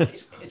 Yes.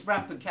 It's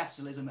rampant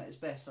capitalism at its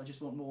best. I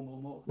just want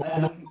more.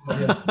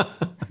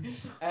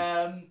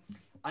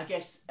 I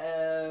guess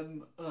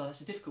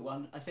that's a difficult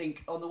one. I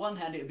think on the one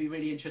hand, it would be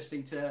really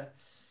interesting to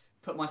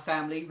put my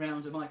family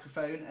round a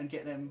microphone and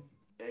get them.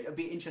 I'd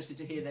be interested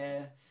to hear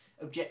their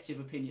objective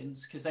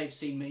opinions, because they've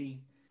seen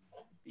me.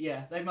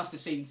 Yeah, they must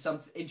have seen some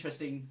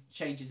interesting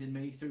changes in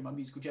me through my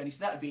musical journey.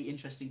 So that would be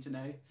interesting to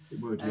know. It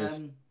would, yes.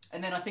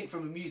 And then I think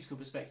from a musical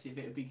perspective,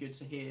 it would be good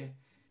to hear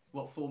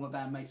what former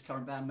bandmates,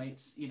 current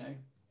bandmates, you know,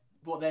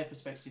 what their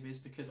perspective is,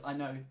 because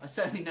I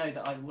certainly know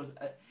that I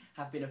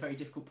have been a very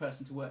difficult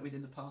person to work with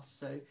in the past.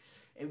 So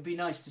it would be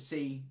nice to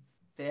see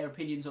their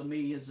opinions on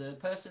me as a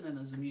person and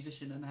as a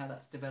musician and how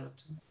that's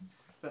developed.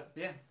 But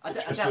yeah, I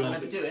doubt I'll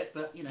ever do it,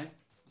 but you know.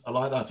 I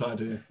like that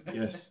idea.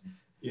 Yes,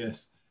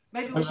 yes.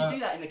 Maybe we should do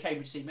that in the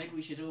Cambridge scene. Maybe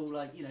we should all,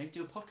 like, you know,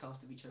 do a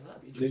podcast of each other.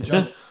 That'd be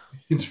interesting.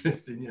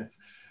 Interesting, yes.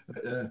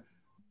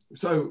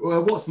 So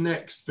what's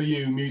next for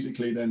you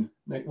musically then?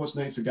 What's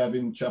next for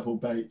Gavin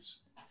Chappell-Bates?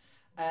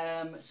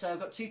 So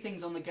I've got 2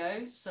 things on the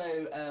go.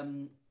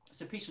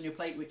 So Piece on Your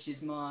Plate, which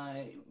is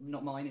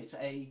not mine, it's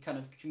a kind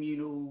of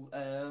communal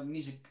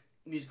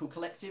musical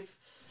collective.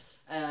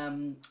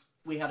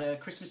 We had a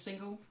Christmas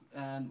single,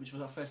 which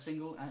was our first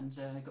single, and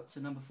got to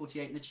number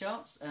 48 in the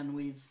charts, and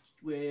we've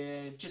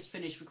just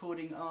finished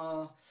recording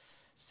our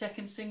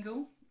second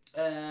single.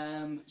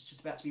 It's just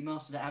about to be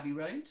mastered at Abbey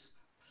Road.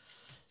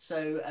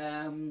 So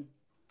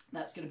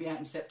that's going to be out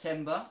in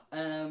September.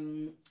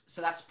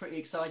 So that's pretty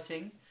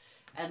exciting.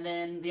 And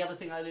then the other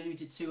thing I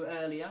alluded to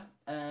earlier,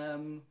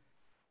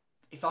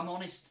 if I'm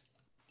honest,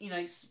 you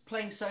know,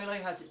 playing solo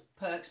has its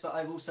perks, but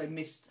I've also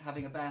missed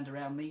having a band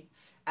around me.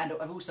 And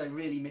I've also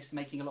really missed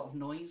making a lot of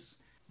noise.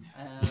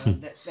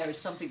 There is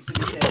something to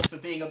be said for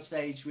being on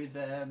stage with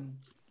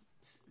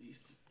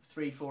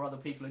 3-4 other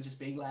people and just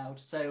being loud.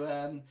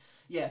 So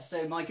yeah,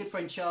 so my good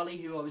friend Charlie,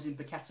 who I was in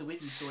Bacata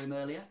with, you saw him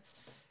earlier,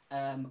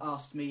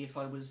 asked me if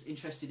I was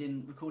interested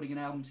in recording an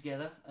album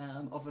together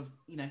of a,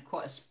 you know,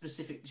 quite a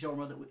specific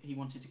genre that he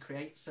wanted to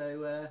create.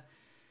 So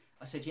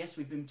I said yes.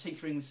 We've been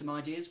tinkering with some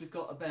ideas. We've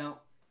got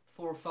about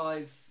 4 or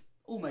 5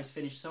 almost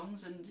finished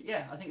songs, and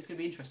yeah, I think it's going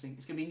to be interesting.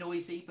 It's going to be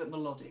noisy but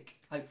melodic,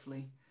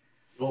 hopefully.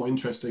 Oh,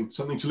 interesting.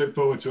 Something to look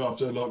forward to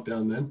after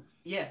lockdown then.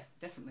 Yeah,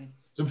 definitely.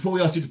 So before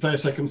we ask you to play a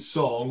second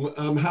song,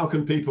 how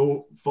can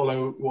people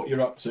follow what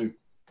you're up to?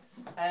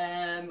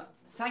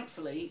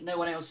 Thankfully, no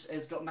one else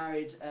has got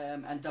married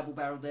and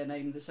double-barreled their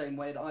name the same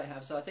way that I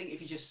have. So I think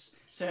if you just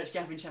search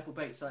Gavin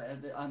Chappell-Bates,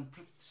 I'm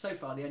so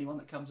far the only one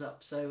that comes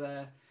up.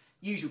 So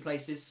usual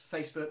places: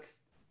 Facebook,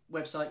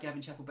 website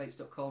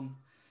gavinchappellbates.com.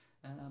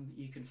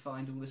 You can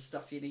find all the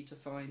stuff you need to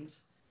find.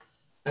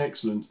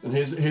 Excellent. And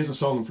here's a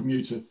song from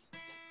you to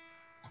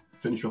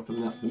finish off with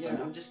that. Yeah,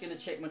 I'm just going to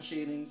check my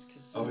tunings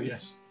because. Oh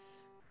yes.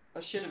 I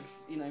should have,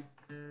 you know,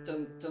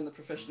 done the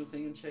professional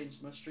thing and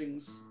changed my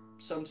strings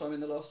sometime in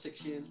the last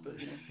 6 years, but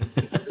you know.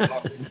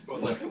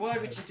 Why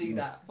would you do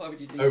that? Why would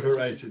you do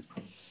overrated?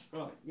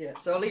 Right, yeah.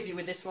 So I'll leave you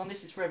with this one.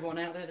 This is for everyone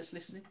out there that's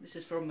listening. This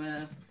is from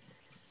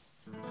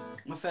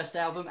my first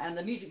album, and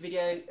the music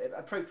video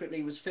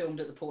appropriately was filmed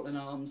at the Portland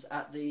Arms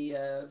at the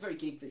very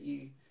gig that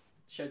you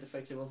showed the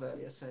photo of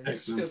earlier. So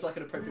this feels like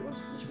an appropriate one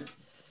to finish with.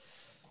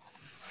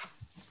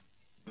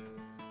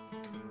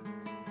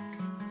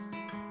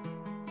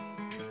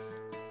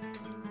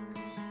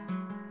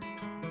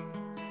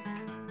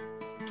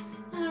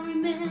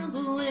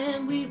 Remember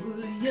when we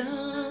were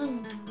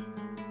young,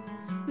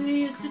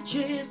 we used to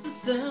chase the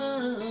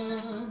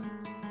sun.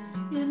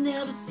 It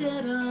never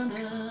set on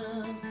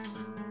us.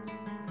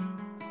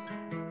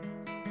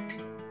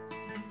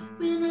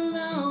 We're no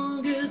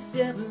longer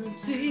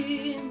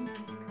 17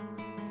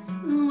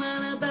 when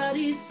our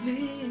bodies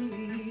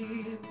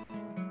sleep.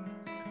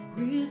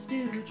 We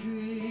still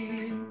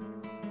dream.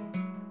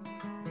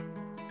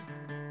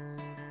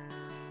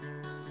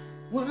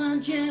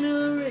 One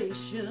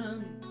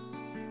generation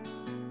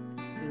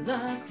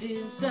locked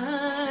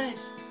inside,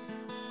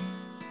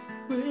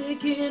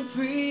 breaking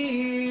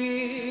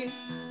free.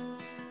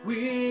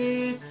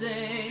 We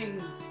sing.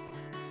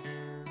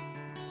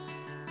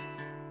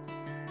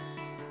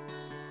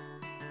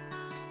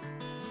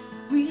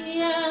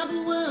 We are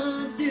the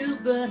ones still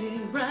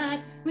burning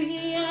bright.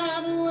 We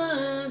are the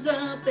ones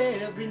up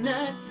every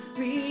night.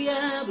 We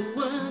are the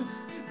ones.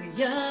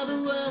 We are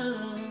the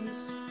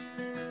ones.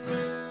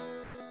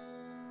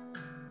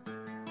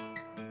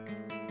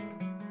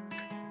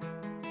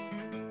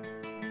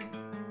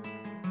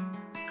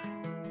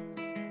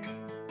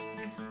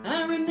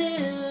 I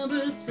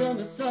remember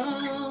summer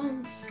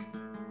songs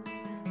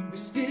we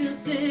still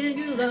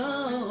sing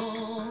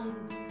along,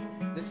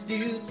 that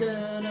still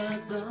turn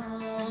us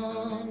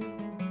on.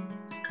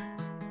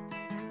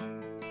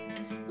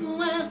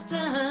 As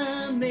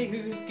time may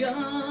have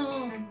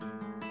gone,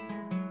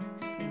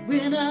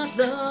 we're not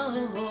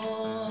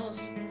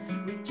lost.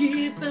 We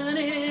keep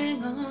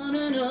burning on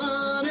and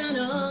on and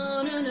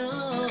on and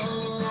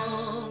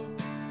on.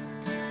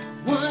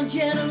 One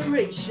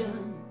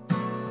generation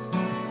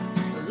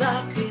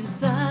locked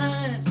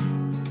inside,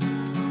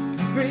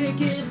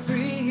 breaking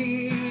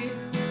free.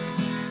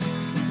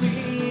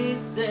 We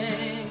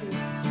sing.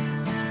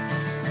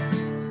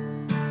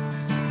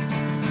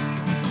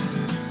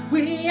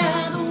 We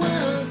are the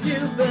ones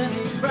still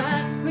burning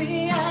bright.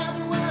 We are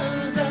the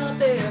ones out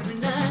there every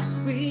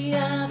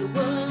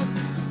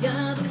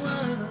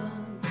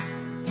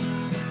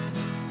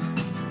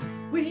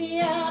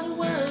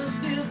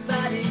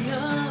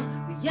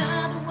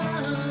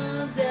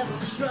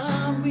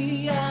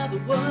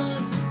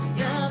ones,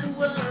 we are the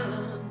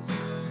ones.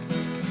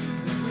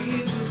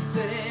 We will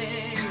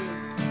sing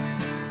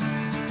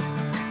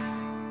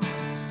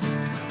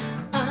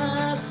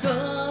our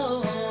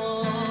song.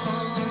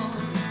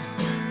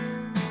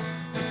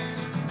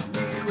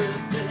 We will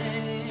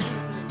sing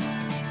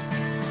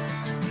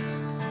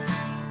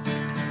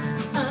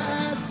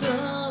our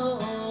song.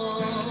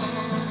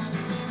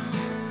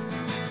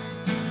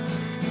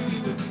 We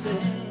will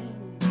sing.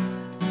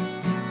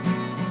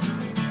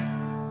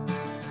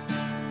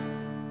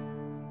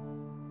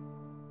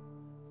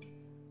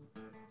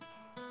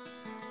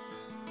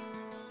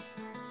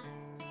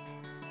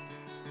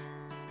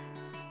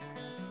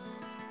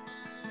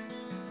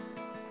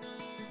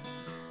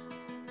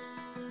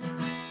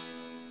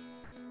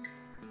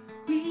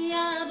 We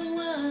are the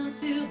ones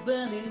still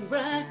burning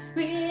bright.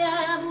 We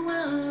are the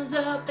ones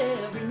up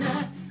every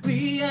night.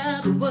 We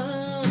are the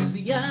ones,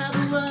 we are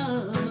the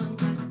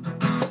ones.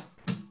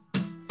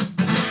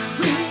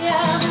 We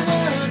are the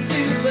ones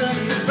still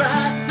burning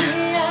bright.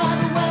 We are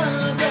the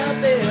ones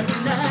up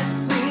every night.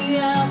 We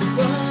are the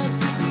ones,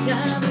 we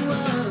are the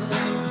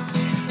ones.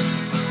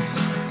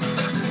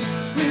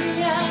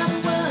 We are the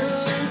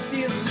ones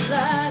still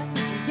alive.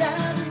 We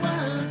are the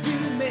ones who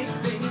make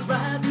things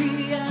right.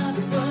 We are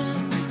the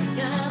ones,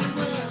 we are the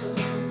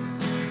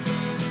ones.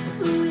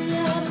 We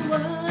are the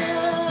ones.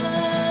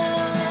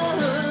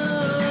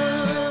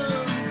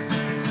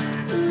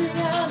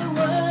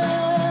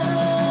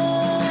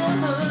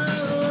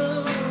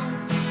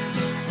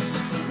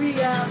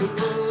 We are the ones. We are the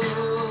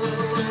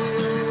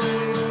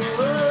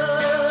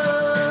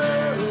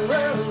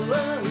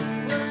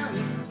ones.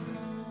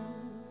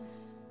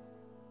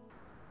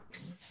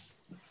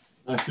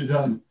 Nicely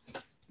done.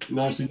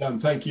 Nicely done.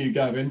 Thank you,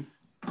 Gavin.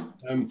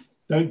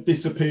 Don't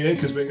disappear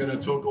because we're going to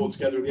talk all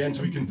together at the end.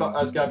 So we can,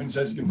 as Gavin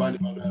says, you can find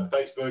him on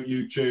Facebook,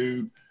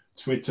 YouTube,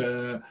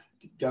 Twitter,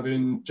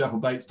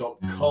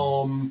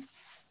 gavinchappellbates.com,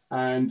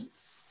 and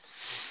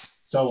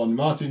so on.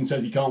 Martin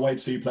says he can't wait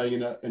to see you playing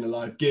in a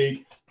live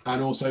gig.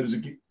 And also there's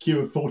a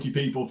queue of 40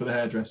 people for the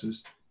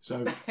hairdressers.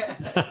 So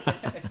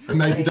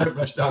maybe don't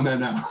rush down there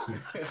now.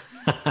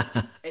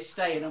 It's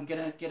staying. I'm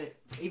gonna get it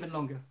even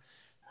longer.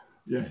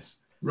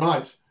 Yes.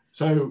 Right.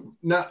 So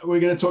now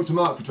we're going to talk to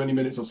Mark for 20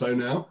 minutes or so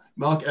now.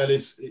 Mark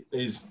Ellis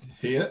is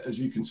here, as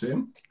you can see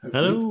him.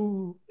 Hopefully.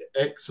 Hello.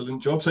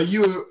 Excellent job. So you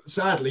were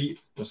sadly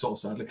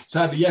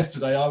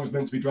yesterday I was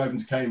meant to be driving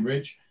to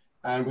Cambridge,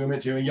 and we were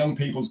meant to do a young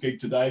people's gig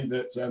today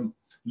that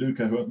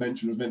Luca, who I've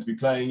mentioned, was meant to be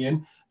playing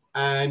in,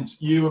 and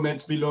you were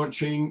meant to be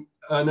launching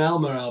an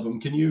Alma album.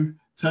 Can you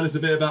tell us a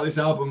bit about this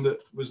album that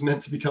was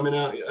meant to be coming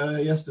out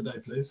yesterday,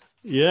 please?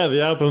 Yeah,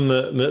 the album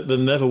that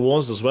never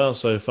was as well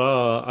so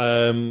far.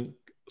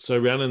 So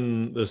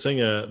Rhiannon,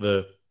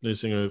 the new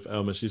singer of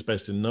Alma, she's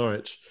based in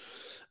Norwich.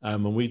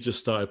 And we just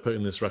started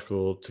putting this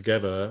record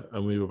together,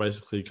 and we were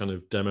basically kind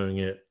of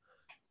demoing it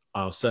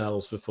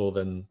ourselves before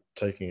then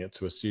taking it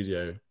to a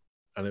studio.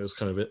 And it was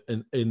kind of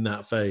in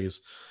that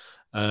phase.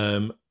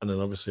 And then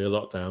obviously a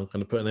lockdown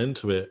kind of put an end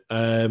to it.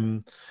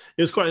 It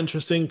was quite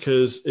interesting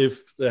because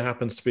if there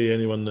happens to be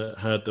anyone that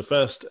heard the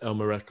first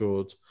Alma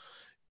record,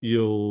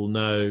 you'll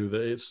know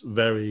that it's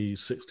very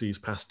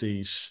 60s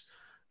pastiche.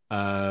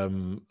 A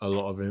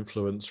lot of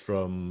influence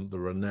from the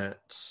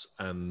Ronettes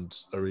and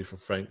Aretha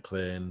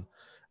Franklin,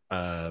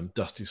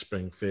 Dusty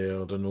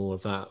Springfield, and all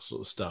of that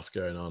sort of stuff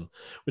going on,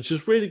 which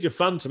is really good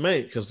fun to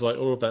make because like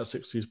all of that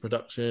 60s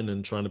production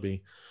and trying to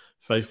be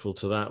faithful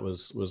to that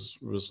was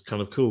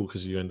kind of cool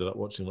because you ended up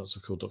watching lots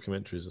of cool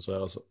documentaries as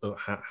well as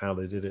how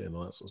they did it and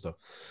all that sort of stuff.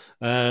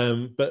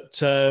 But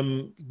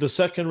the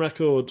second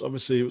record,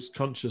 obviously, was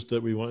conscious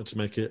that we wanted to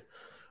make it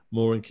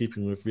more in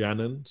keeping with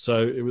Rhiannon.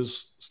 So it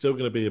was still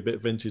going to be a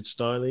bit vintage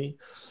styly,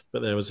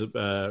 but there was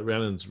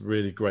Rhiannon's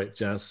really great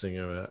jazz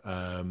singer.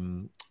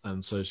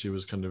 And so she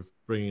was kind of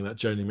bringing that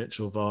Joni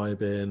Mitchell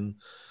vibe in.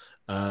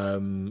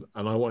 And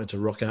I wanted to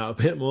rock out a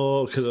bit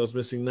more because I was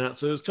missing that.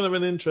 So it was kind of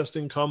an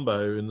interesting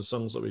combo in the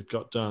songs that we've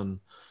got done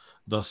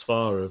thus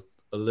far of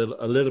a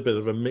little bit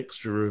of a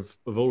mixture of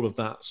all of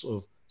that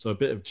sort of, so a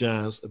bit of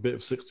jazz, a bit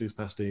of 60s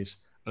pastiche,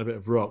 and a bit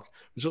of rock,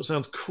 which sort of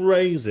sounds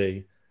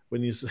crazy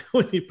when you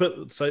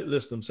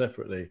list them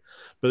separately,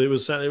 but it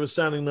was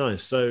sounding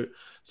nice. So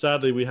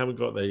sadly we haven't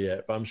got there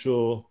yet, but I'm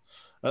sure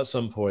at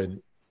some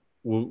point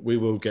we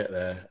will get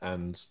there,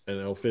 and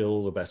it'll feel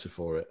all the better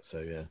for it. So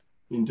yeah,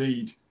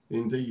 indeed,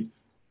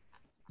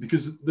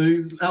 because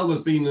the album's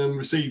been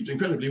received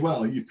incredibly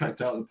well. You've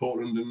packed out the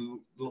Portland and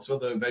lots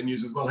of other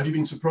venues as well. Have you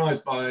been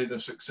surprised by the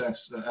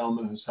success that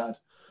Alma has had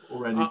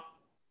already?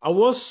 I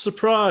was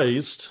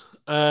surprised.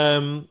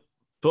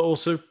 But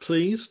also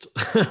pleased,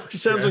 which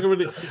sounds like a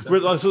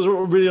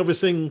really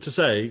obvious thing to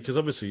say, because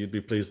obviously you'd be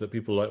pleased that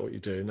people like what you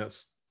do, and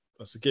that's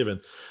a given.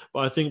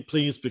 But I think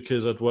pleased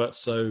because I'd worked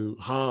so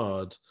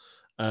hard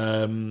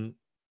on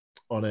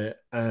it,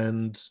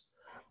 and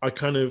I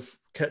kind of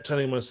kept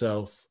telling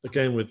myself,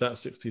 again with that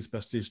 60s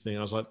pastiche thing,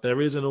 I was like,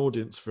 there is an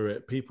audience for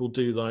it. People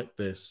do like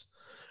this,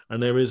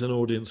 and there is an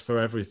audience for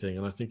everything.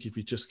 And I think if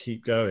you just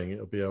keep going,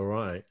 it'll be all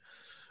right.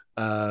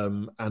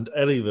 And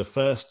Ellie, the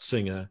first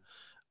singer,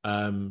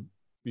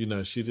 you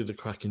know, she did a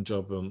cracking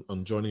job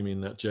on joining me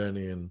in that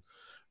journey, and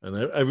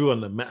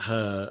everyone that met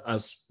her,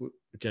 as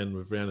again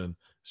with Rhiannon,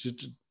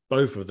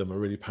 both of them are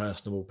really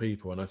personable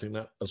people, and I think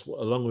that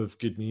along with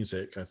good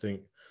music, I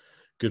think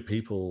good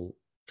people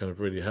kind of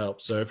really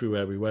helped. So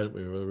everywhere we went,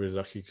 we were really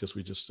lucky because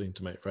we just seemed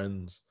to make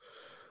friends.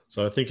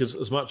 So I think it's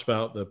as much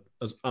about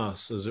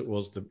us as it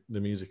was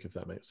the music, if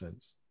that makes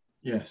sense.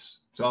 Yes.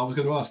 So I was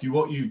going to ask you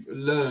what you've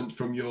learned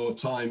from your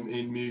time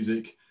in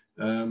music,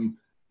 in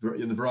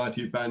the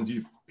variety of bands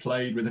you've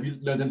played with. Have you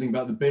learned anything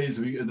about the biz?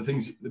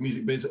 The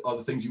music biz, are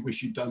the things you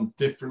wish you'd done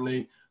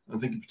differently? I'm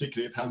thinking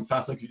particularly of Ham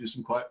Fatter, because you did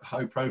some quite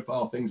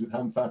high-profile things with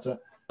Ham Fatter.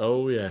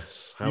 Oh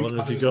yes. How long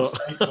have you got?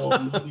 Or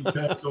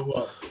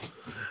what?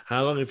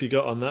 How long have you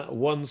got on that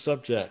one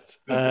subject?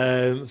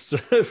 So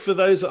for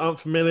those that aren't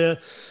familiar,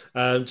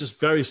 just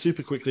very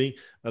super quickly,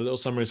 a little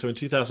summary. So in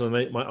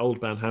 2008, my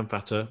old band Ham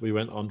Fatter, we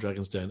went on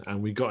Dragon's Den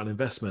and we got an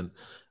investment.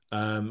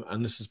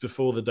 And this is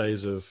before the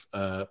days of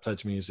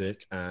Pledge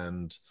Music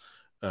and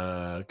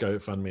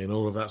GoFundMe and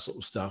all of that sort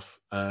of stuff.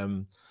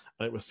 And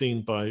it was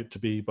seen by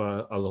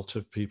a lot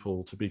of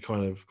people to be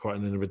kind of quite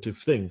an innovative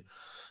thing.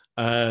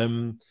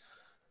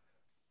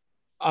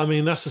 I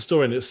mean, that's the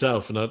story in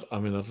itself, and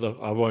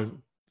I won't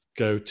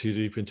go too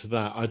deep into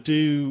that.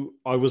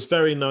 I was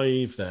very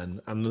naive then,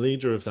 and the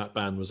leader of that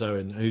band was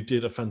Owen, who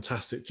did a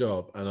fantastic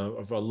job, and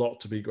I've a lot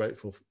to be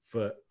grateful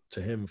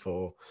to him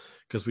for,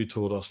 because we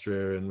toured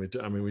Austria and we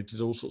did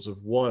all sorts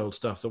of wild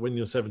stuff that when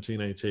you're 17,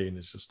 18,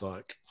 it's just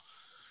like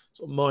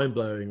sort of mind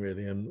blowing,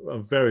 really. And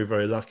I'm very,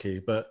 very lucky,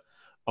 but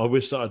I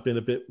wish that I'd been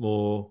a bit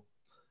more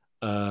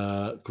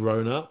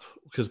grown up,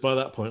 because by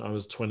that point I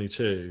was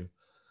 22.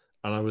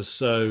 And I was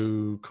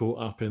so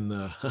caught up in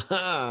the,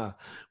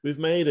 we've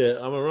made it,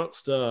 I'm a rock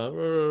star,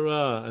 rah, rah,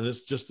 rah. And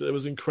it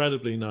was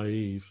incredibly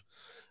naive.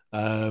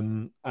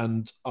 And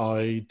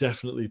I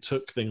definitely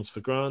took things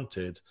for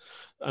granted.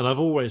 And I've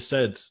always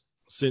said,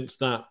 since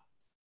that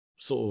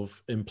sort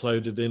of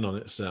imploded in on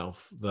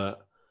itself, that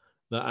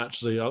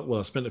actually,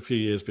 I spent a few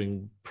years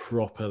being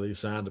properly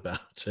sad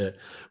about it.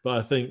 But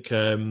I think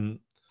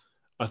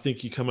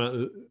you come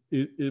out.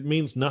 It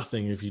means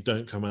nothing if you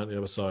don't come out the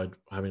other side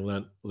having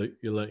learnt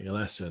your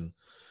lesson.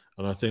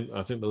 And I think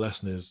the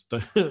lesson is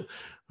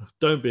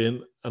don't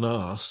be an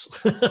arse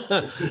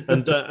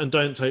and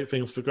don't take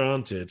things for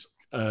granted.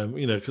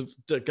 Because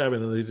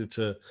Gavin alluded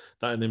to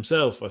that in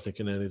himself. I think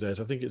in early days,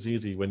 I think it's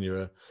easy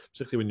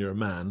particularly when you're a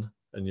man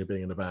and you're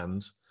being in a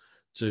band,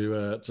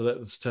 to let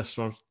the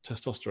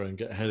testosterone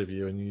get ahead of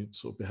you, and you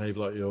sort of behave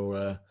like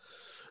you're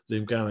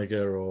Liam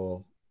Gallagher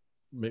or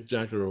Mick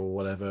Jagger or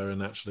whatever,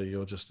 and actually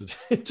you're just a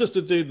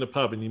dude in a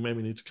pub, and you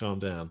maybe need to calm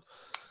down.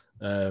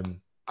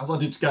 As I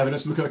did to Gavin,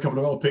 let's look at a couple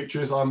of old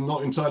pictures. I'm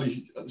not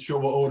entirely sure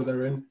what order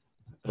they're in.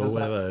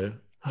 Hello.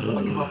 Has that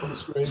come up on the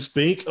screen?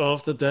 Speak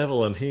of the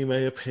devil and he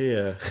may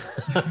appear.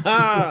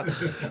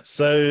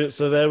 So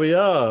there we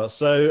are.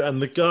 So,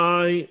 and the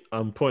guy,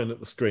 I'm pointing at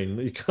the screen,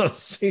 you can't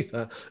see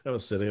that. That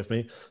was silly of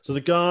me. So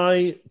the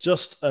guy,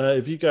 just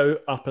if you go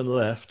up and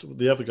left,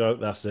 the other guy,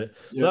 that's it.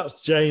 Yep.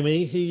 That's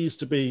Jamie. He used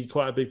to be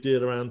quite a big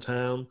deal around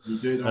town. He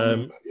did,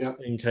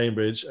 in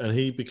Cambridge, and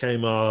he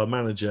became our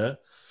manager.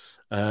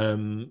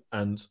 And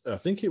I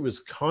think it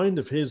was kind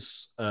of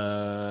his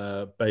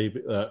idea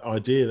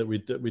that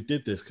we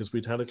did this, because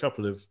we'd had a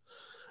couple of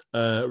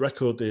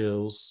record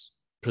deals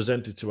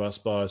presented to us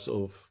by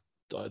sort of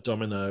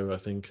Domino, I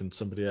think, and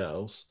somebody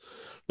else,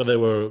 but they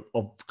were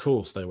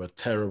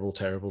terrible,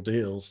 terrible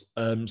deals.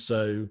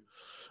 So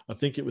I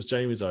think it was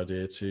Jamie's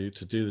idea to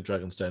do the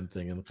Dragon's Den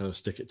thing and kind of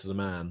stick it to the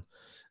man,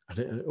 and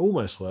it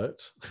almost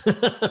worked.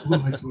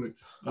 Almost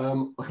worked. I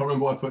can't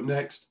remember what I put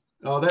next.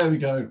 Oh, there we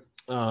go.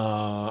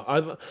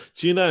 To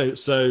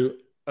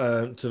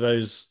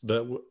those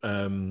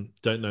that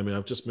don't know me,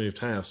 I've just moved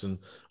house, and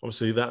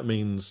obviously that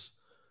means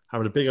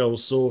having a big old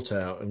sort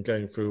out and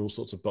going through all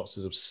sorts of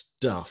boxes of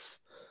stuff.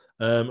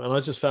 And I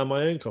just found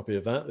my own copy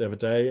of that the other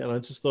day, and I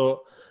just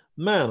thought,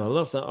 man, I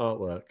love that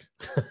artwork.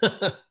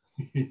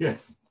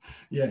 Yes.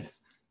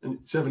 And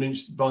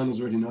 7-inch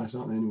vinyls are really nice,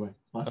 aren't they, anyway?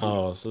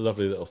 It's a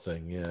lovely little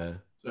thing, yeah.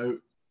 So,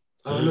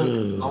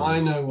 I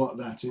know what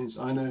that is.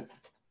 I know.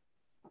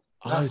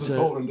 That's the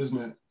Portland, isn't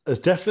it?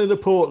 It's definitely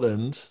the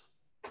Portland.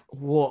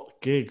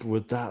 What gig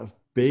would that have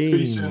been?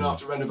 Pretty soon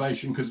after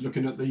renovation, because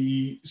looking at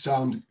the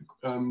sound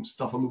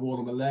stuff on the wall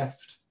on the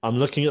left. I'm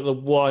looking at the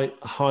white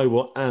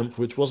high-watt amp,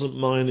 which wasn't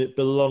mine. It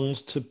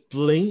belongs to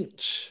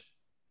Bleach.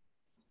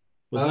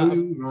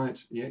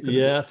 Right.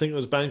 Yeah, I think it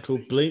was a band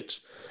called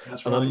Bleach.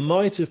 That's right. And I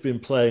might have been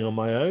playing on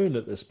my own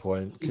at this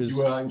point.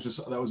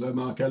 That was a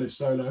Mark Ellis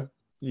solo.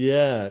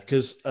 Yeah,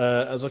 because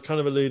as I kind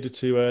of alluded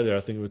to earlier,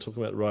 I think we were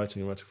talking about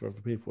writing for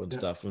other people and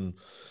stuff, and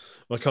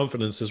my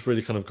confidence has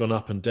really kind of gone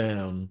up and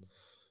down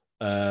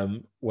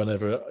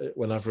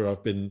whenever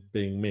I've been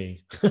being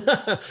me,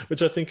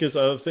 which I think a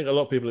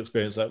lot of people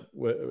experience that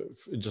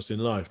just in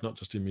life, not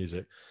just in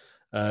music.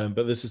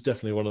 But this is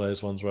definitely one of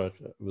those ones where I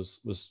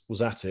was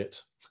at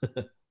it.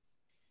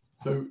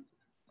 So,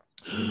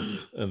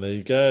 and there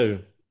you go.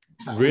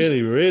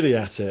 Really, really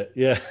at it.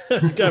 Yeah.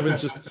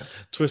 Gavin's just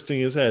twisting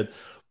his head.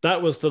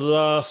 That was the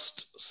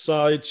last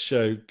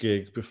sideshow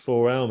gig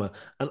before Elmer.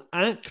 And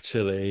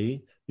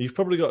actually, you've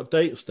probably got a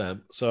date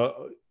stamp,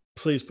 so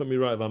please put me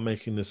right if I'm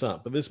making this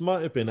up. But this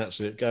might have been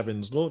actually at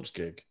Gavin's launch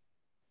gig.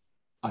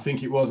 I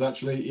think it was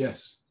actually,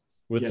 yes.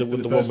 With Yes, the for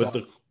the one first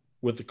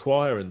with the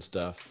choir and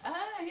stuff.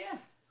 Yeah.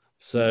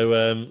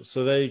 So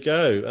there you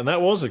go. And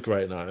that was a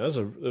great night. That was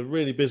a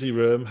really busy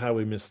room. How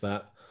we missed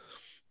that.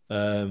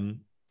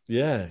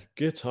 Yeah,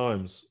 good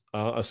times.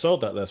 I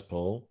sold that Les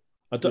Paul.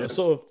 I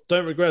sort of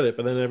don't regret it,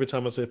 but then every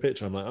time I see a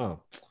picture, I'm like, oh,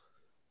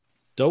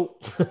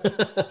 dope.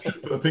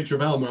 Should put a picture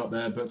of Elmer up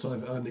there, but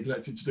I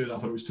neglected to do that. I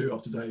thought it was too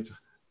up to date.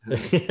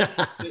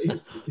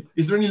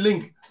 Is there any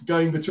link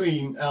going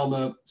between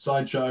Elmer,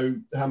 Sideshow,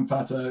 Ham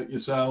Fatter,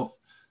 yourself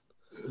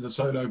as a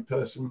solo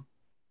person?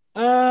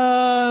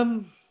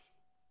 Because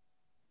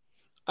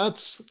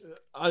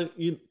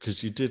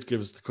you did give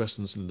us the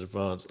questions in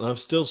advance, and I've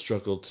still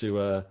struggled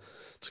to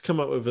come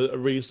up with a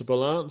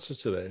reasonable answer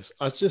to this.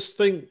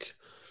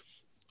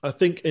 I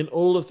think in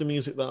all of the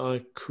music that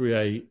I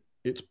create,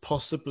 it's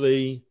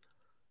possibly,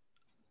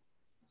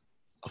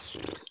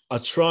 I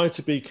try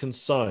to be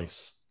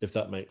concise, if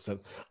that makes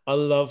sense.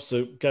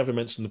 So Gavin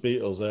mentioned the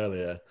Beatles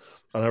earlier,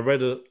 and I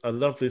read a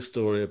lovely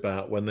story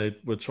about when they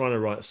were trying to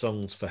write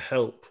songs for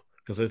Help,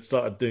 because they'd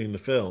started doing the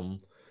film,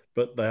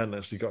 but they hadn't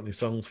actually got any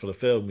songs for the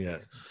film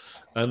yet.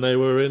 And they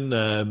were in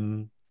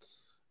a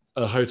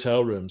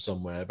hotel room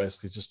somewhere,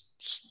 basically just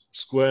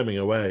squirming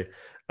away.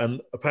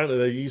 And apparently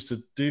they used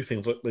to do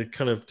things like they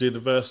kind of do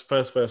the first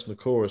verse and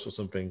the chorus or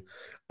something,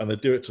 and they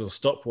do it to a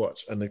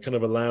stopwatch, and they kind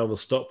of allow the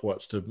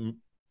stopwatch to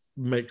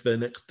make their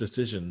next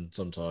decision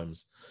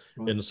sometimes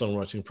in the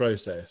songwriting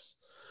process.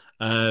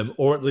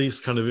 Or at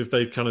least kind of if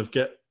they kind of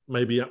get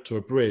maybe up to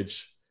a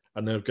bridge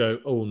and they'll go,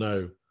 oh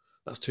no,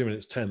 that's 2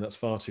 minutes 10, that's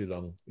far too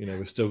long.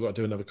 We've still got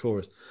to do another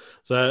chorus.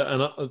 So,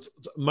 and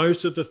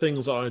most of the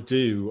things that I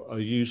do are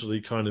usually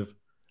kind of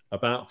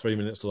about 3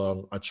 minutes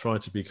long. I try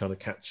to be kind of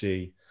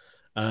catchy.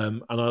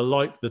 And I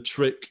like the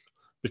trick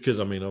because,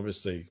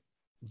 obviously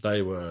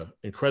they were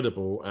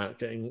incredible at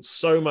getting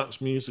so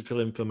much musical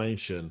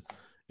information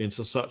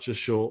into such a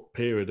short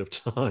period of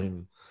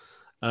time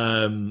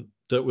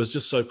that was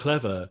just so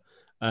clever.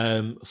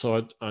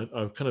 So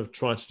I kind of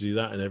try to do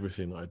that in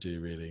everything that I do,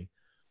 really.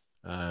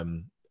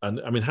 And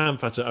Ham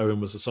Fatter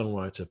Owen was a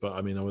songwriter, but I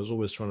was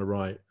always trying to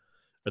write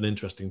an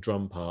interesting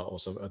drum part or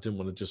something. I didn't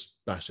want to just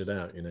bash it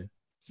out,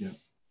 Yeah.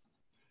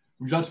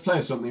 Would you like to play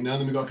us something now?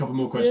 Then we've got a couple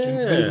more questions.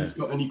 Yeah. If anyone's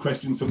got any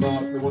questions for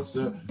Mark that wants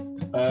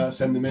to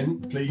send them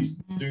in, please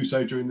do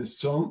so during this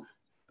song.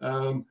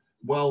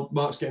 While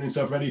Mark's getting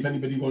himself ready, if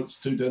anybody wants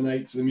to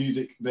donate to the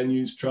Music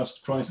Venues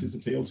Trust Crisis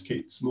Appeal to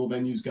keep small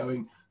venues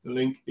going, the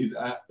link is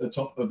at the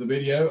top of the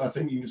video. I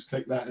think you can just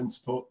click that and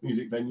support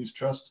Music Venues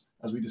Trust,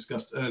 as we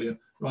discussed earlier.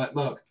 Right,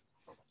 Mark.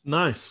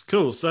 Nice,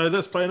 cool. So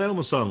let's play an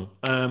Elmer song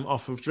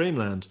off of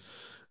Dreamland,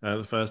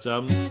 the first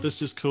album.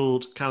 This is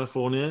called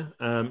California,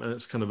 and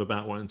it's kind of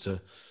about wanting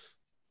to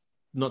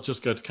not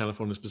just go to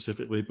California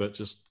specifically, but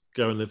just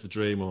go and live the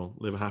dream or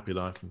live a happy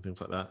life and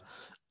things like that.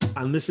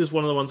 And this is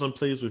one of the ones I'm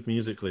pleased with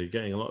musically,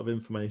 getting a lot of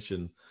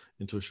information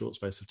into a short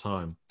space of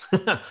time.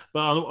 But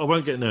I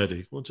won't get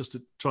nerdy. We'll just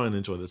try and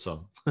enjoy the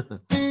song.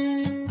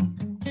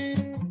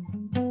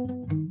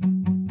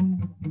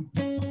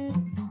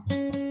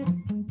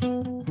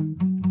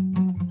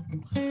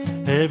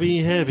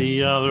 Heavy,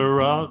 heavy are the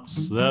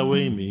rocks that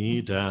weigh me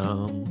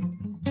down,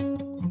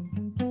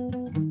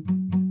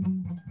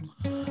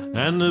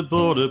 and the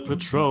border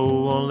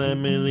patrol won't let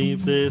me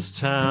leave this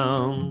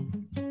town.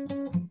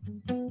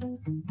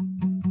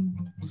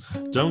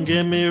 Don't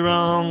get me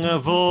wrong,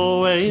 I've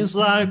always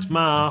liked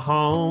my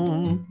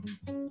home,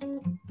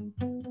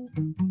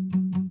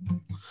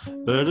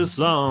 but as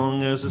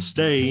long as I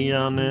stay,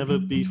 I'll never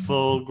be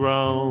full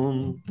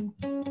grown.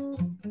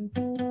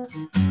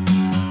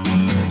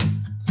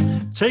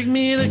 Take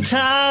me to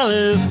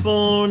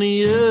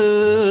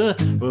California,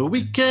 where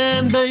we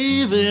can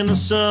bathe in the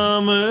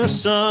summer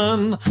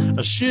sun.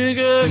 Our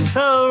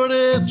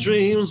sugar-coated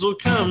dreams will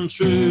come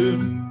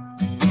true.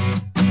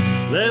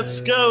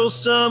 Let's go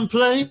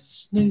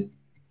someplace new.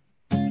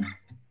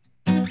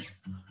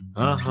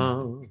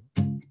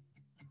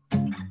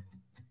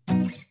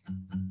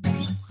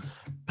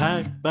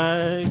 Pack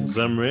bags,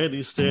 I'm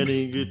ready,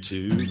 steady, good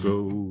to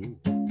go.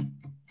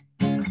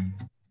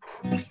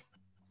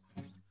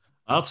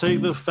 I'll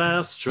take the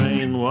fast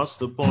train, what's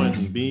the point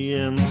in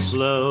being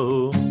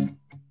slow?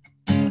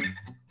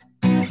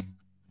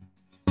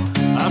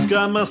 I've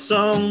got my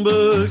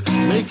songbook,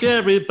 make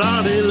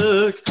everybody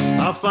look.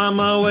 I'll find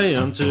my way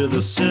onto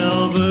the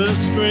silver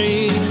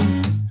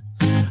screen.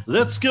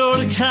 Let's go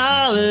to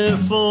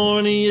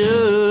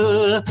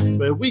California,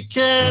 where we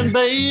can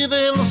bathe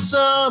in the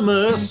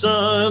summer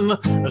sun.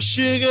 Our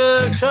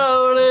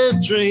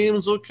sugar-coated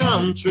dreams will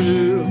come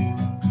true.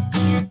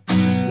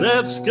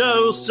 Let's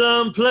go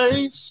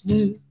someplace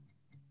new.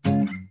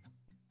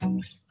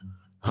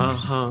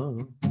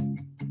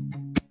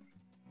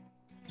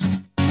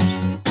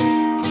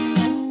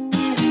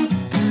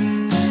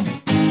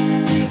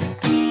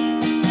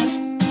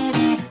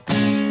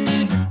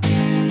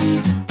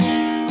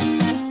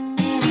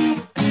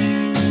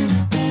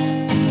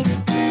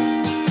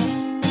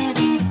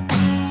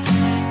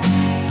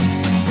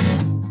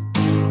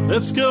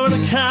 Let's go to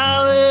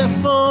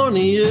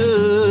California,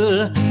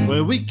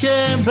 where we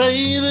can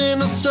bathe in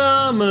the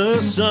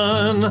summer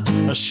sun.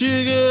 Our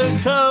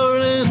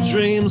sugar-coated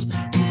dreams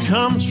will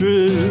come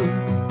true.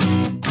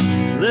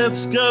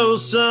 Let's go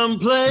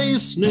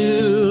someplace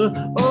new.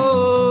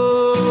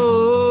 Oh,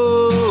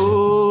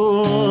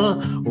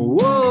 whoa,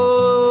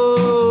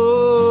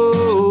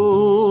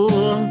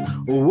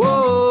 whoa, whoa.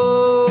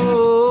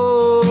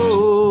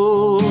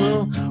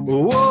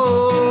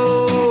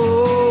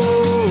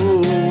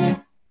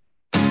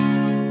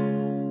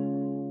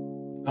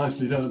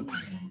 Nicely done.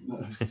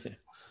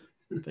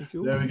 Thank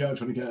you. There we go.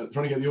 Trying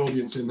to get the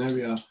audience in. There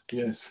we are.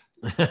 Yes.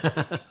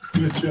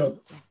 Good job.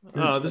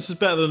 Oh, this is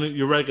better than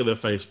your regular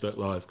Facebook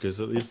Live, because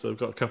at least I've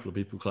got a couple of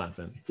people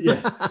clapping.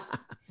 Yes.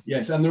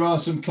 Yes, and there are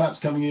some claps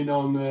coming in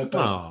on Facebook.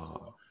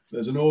 Oh.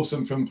 There's an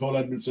awesome from Paul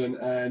Edmondson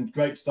and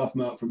great stuff,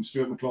 Mark, from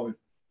Stuart McCloy.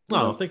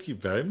 Oh, thank you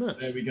very much.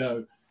 There we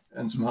go.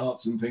 And some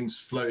hearts and things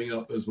floating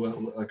up as well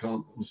that I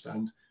can't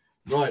understand.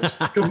 Right, a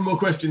couple more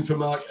questions for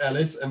Mark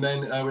Ellis, and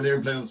then we'll hear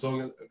him play the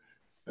song,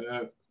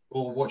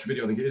 or watch a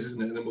video, I think it is,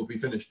 isn't it? And then we'll be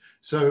finished.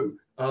 So,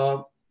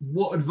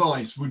 what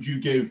advice would you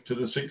give to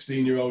the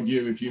 16-year-old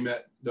you if you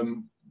met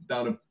them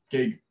down a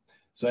gig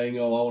saying,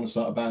 oh, I want to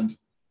start a band?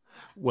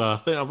 Well, I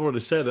think I've already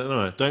said it,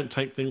 no, don't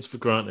take things for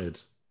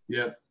granted.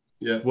 Yeah,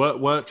 yeah.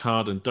 Work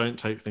hard and don't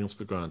take things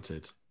for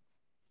granted.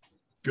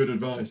 Good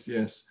advice,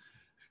 yes.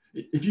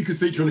 If you could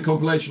feature on a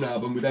compilation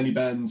album with any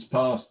bands,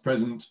 past,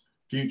 present,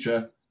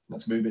 future,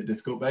 that's going to be a bit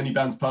difficult, but any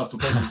bands past or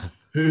present,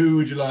 who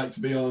would you like to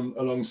be on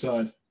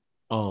alongside?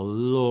 Oh,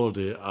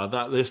 Lordy,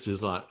 that list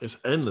is like, it's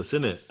endless,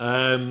 isn't it?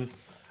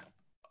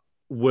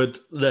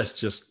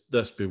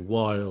 Let's be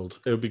wild.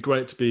 It would be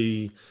great to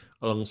be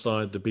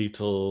alongside the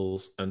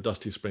Beatles and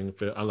Dusty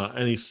Springfield, and like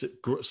any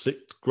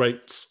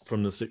greats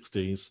from the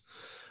 60s.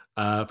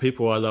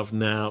 People I love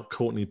now,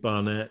 Courtney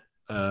Barnett,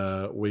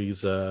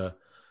 Weezer,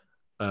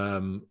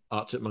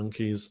 Arctic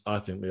Monkeys. I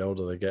think the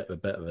older they get, the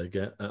better they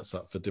get. That's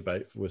up for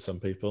debate with some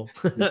people.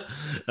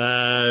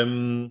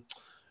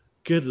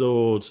 Good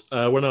Lord.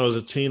 When I was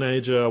a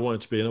teenager, I wanted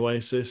to be an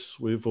Oasis.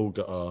 We've all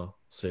got our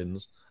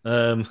sins.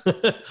 Yeah,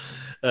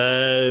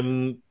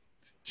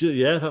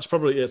 that's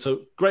probably it.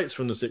 So greats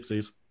from the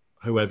 60s,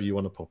 whoever you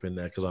want to pop in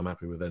there, because I'm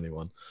happy with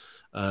anyone.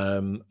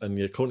 And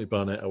yeah, Courtney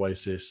Barnett,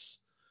 Oasis.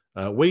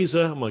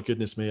 Weezer, my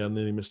goodness me, I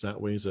nearly missed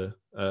out Weezer.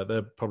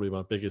 They're probably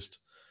my biggest.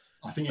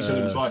 I think you said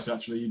them twice,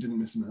 actually. You didn't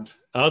miss them out.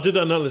 Oh, did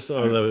I not listen?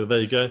 Oh, there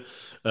you go.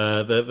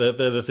 They're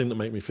the thing that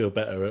make me feel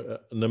better.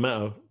 No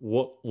matter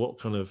what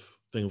kind of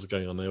things are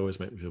going on, they always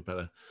make me feel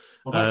better.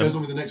 Well, that goes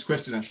on with the next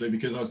question, actually,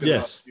 because I was going to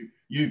ask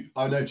you.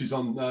 I noticed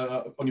on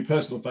your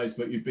personal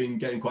Facebook, you've been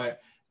getting quite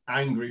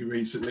angry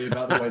recently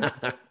about the way,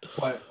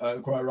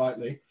 quite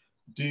rightly.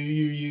 Do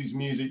you use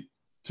music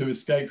to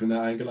escape from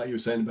that anger, like you were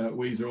saying about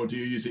Weezer, or do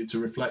you use it to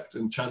reflect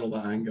and channel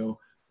that anger?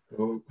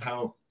 Or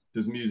how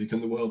does music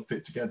and the world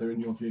fit together in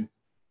your view?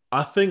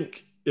 I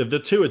think the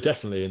two are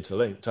definitely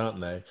interlinked,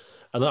 aren't they?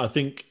 And I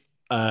think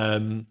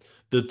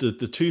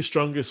the two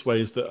strongest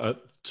ways that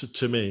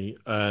to me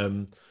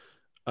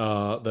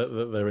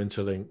that they're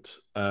interlinked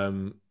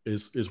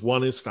is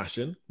one is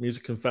fashion.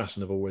 Music and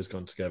fashion have always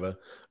gone together,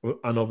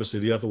 and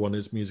obviously the other one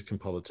is music and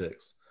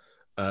politics,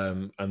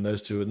 and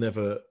those two are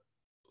never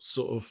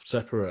sort of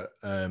separate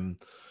in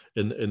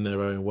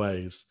their own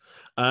ways.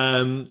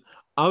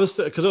 I was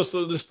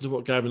listening to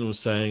what Gavin was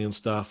saying and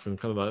stuff, and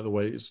kind of like the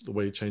way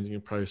you're changing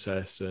your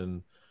process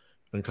and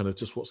kind of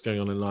just what's going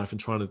on in life and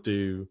trying to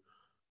do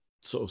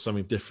sort of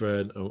something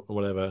different or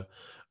whatever.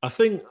 I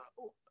think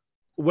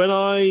when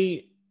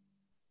I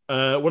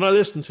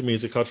listen to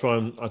music, I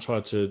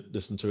try to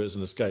listen to it as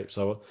an escape.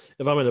 So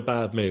if I'm in a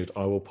bad mood,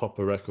 I will pop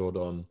a record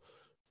on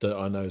that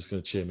I know is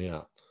going to cheer me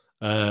up.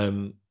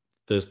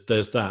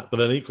 There's that, but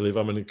then equally, if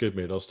I'm in a good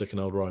mood, I'll stick an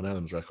old Ryan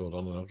Adams record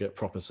on and I'll get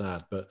proper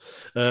sad. But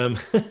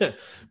but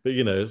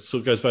you know, it sort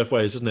of goes both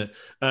ways, doesn't it?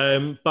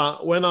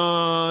 But when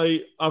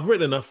I've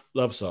written enough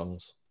love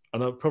songs,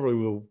 and I probably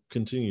will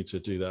continue to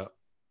do that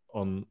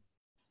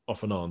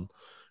off and on,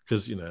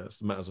 because you know it's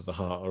the matters of the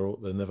heart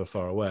they're never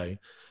far away.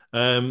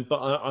 But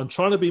I'm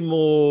trying to be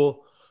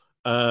more.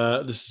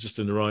 This is just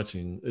in the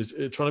writing. Is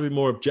trying to be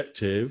more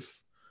objective.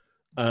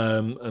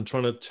 And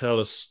trying to tell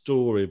a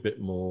story a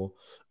bit more.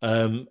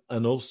 And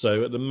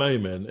also at the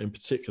moment, in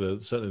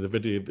particular, certainly the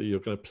video that you're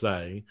going to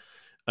play,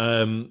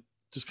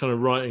 just kind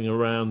of writing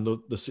around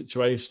the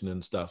situation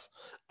and stuff,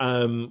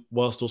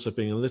 whilst also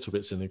being a little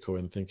bit cynical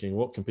and thinking,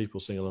 what can people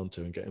sing along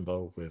to and get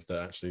involved with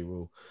that actually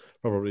will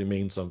probably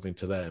mean something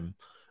to them.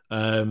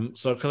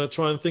 So I kind of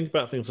try and think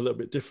about things a little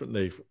bit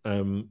differently,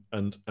 and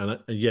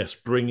yes,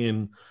 bring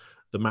in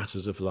the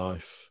matters of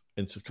life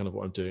into kind of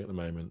what I'm doing at the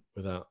moment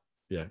without,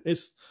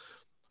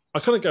 I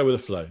kind of go with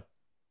the flow,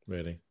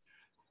 really.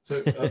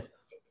 So,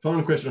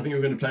 final question. I think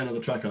we're going to play another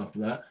track after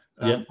that.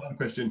 Final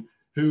question.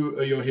 Who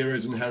are your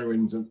heroes and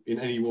heroines in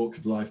any walk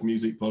of life,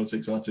 music,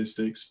 politics,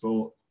 artistic,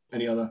 sport,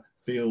 any other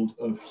field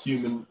of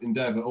human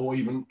endeavour or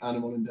even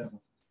animal endeavour?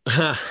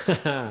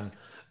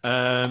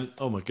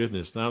 Oh my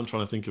goodness! Now I'm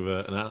trying to think of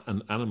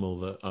an animal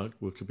that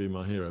could be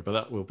my hero, but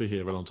that will be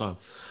here a long time.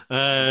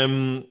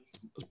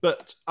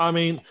 But I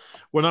mean,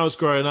 when I was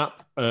growing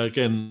up,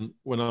 again,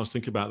 when I was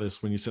thinking about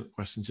this, when you sent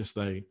questions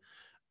yesterday,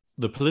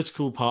 the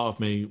political part of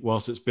me,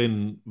 whilst it's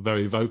been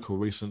very vocal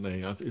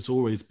recently, it's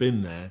always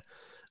been there.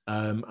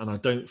 And I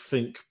don't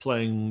think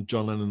playing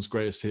John Lennon's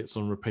greatest hits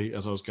on repeat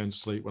as I was going to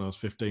sleep when I was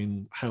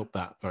 15 helped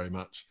that very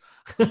much.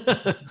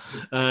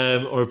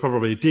 Or it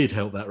probably did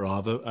help that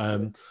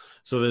rather.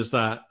 So there's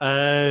that.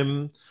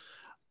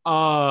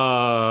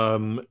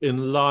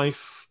 In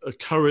life,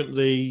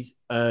 currently,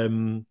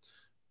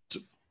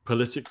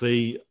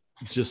 politically,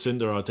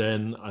 Jacinda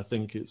Ardern, I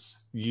think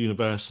it's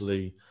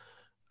universally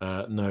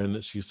known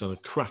that she's done a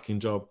cracking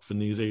job for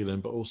New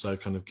Zealand, but also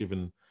kind of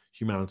given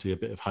humanity a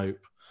bit of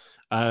hope.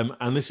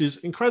 And this is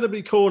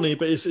incredibly corny,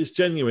 but it's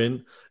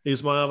genuine,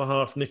 is my other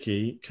half,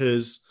 Nikki,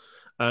 because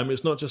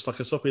it's not just like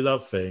a soppy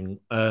love thing.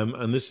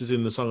 And this is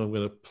in the song I'm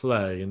going to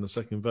play in the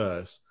second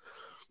verse.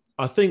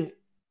 I think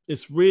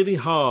it's really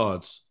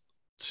hard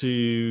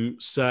to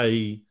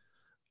say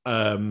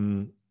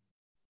kind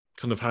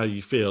of how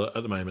you feel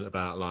at the moment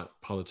about like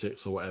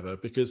politics or whatever,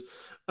 because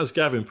as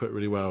Gavin put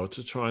really well,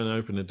 to try and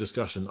open a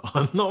discussion,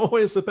 I'm not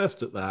always the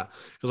best at that,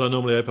 because I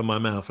normally open my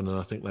mouth and then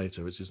I think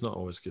later, which is not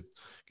always a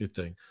good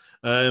thing.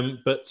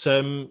 But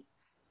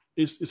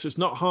it's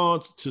not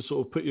hard to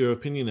sort of put your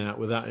opinion out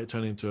without it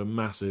turning into a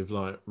massive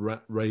like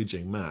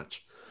raging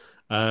match.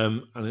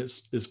 And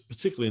it's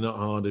particularly not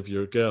hard if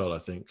you're a girl, I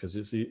think, because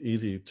it's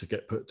easy to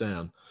get put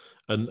down.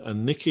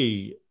 And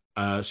Nikki,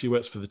 she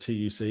works for the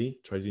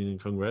TUC, Trade Union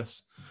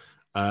Congress,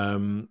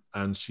 and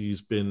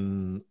she's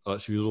been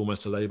she was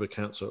almost a Labour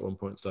councillor at one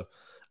point and stuff.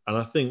 And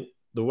I think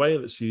the way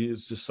that she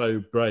is just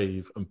so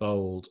brave and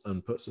bold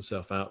and puts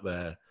herself out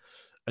there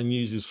and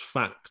uses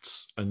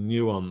facts and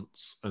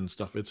nuance and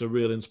stuff, it's a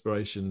real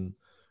inspiration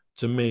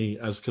to me,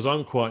 as because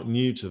I'm quite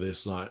new to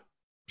this, like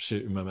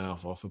shooting my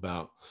mouth off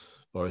about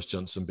Boris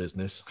Johnson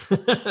business,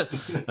 but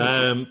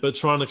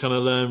trying to kind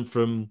of learn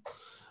from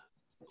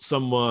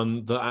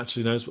someone that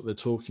actually knows what they're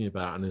talking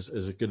about and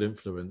is a good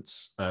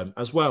influence,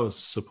 as well as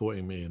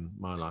supporting me in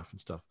my life and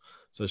stuff.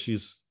 So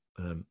she's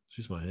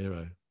my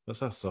hero. That's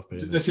that stuff.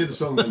 Let's hear the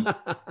song then.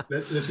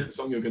 Let's hear the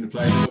song you're going to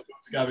play. We'll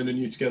to Gavin and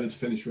you together to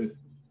finish with.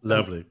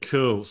 Lovely,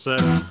 cool. So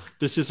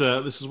this is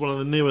one of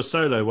the newer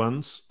solo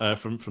ones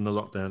from the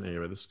lockdown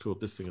era. This is called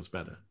 "This Thing Is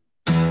Better."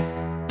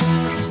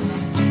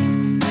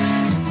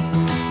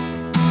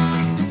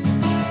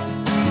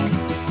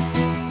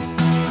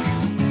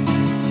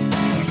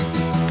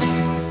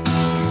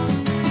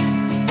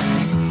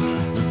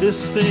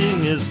 This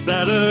thing is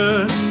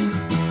better.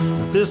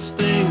 This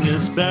thing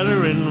is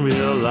better in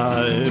real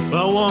life.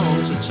 I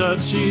want to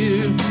touch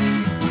you.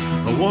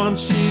 I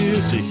want you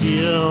to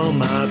heal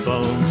my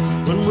bones.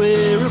 When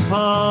we're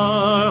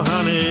apart,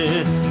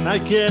 honey, I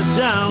get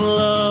down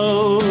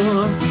low.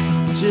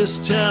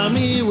 Just tell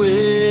me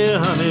where,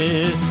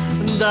 honey,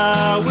 and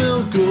I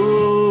will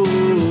go.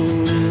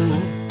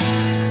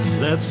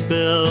 Let's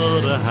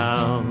build a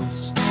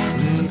house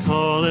and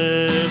call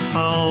it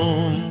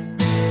home.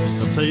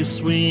 A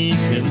place we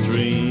can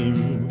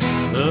dream,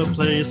 a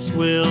place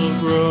we'll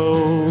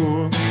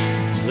grow.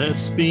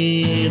 Let's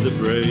be the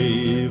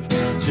brave,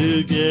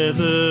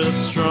 together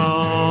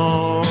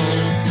strong.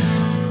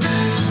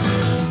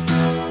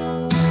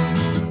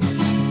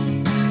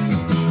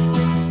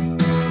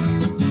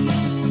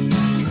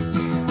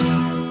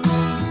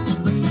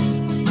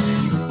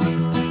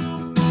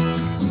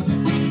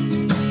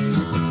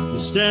 You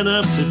stand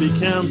up to be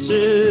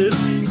counted.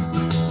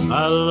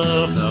 I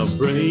love how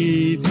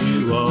brave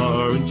you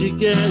are, and you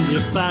get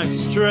your facts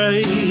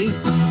straight.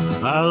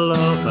 I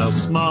love how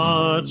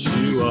smart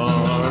you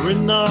are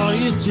in all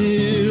you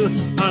do,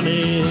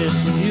 honey.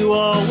 You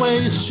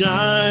always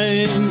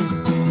shine,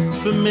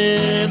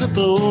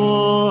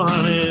 formidable,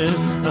 honey.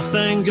 I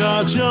thank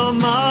God you're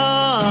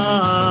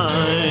mine.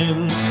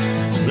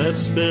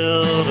 Let's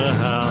build a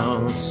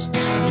house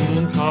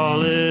and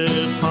call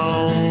it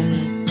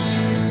home.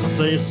 A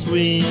place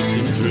we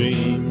can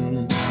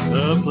dream,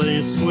 a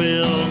place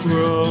we'll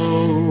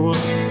grow.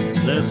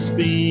 Let's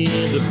be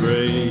the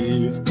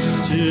brave,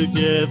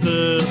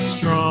 together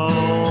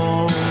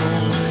strong.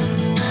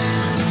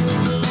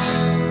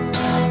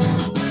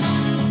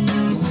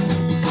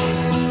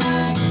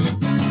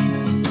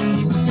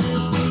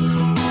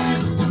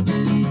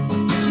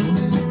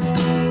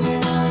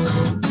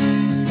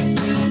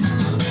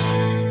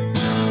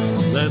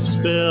 Let's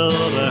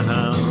build a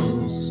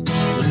house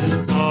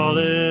and call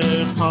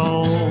it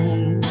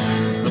home.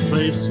 A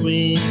place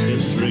we can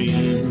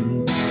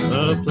dream,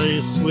 a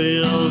place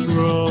we'll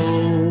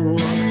grow.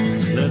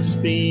 Let's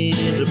be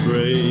the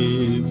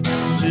brave,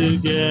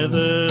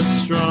 together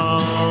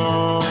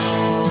strong.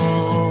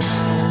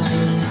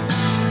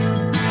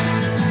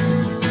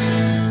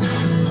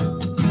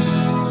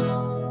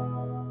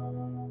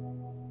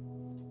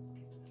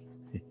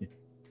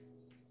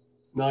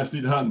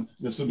 Nicely done.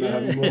 There's some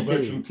having more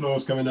virtual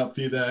applause coming up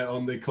for you there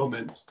on the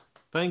comments.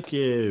 Thank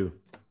you.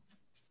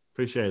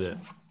 Appreciate it.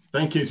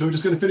 Thank you. So we're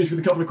just going to finish with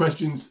a couple of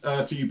questions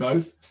to you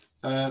both,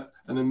 and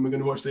then we're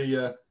going to watch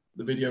the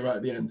video right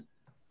at the end.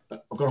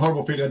 I've got a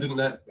horrible feeling I didn't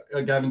let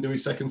Gavin do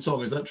his second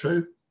song. Is that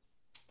true?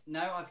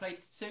 No, I played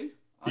 2.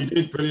 You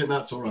did brilliant.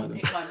 That's all right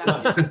then.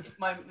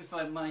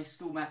 If my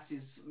school maths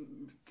is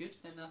good,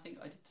 then I think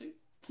I did 2.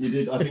 You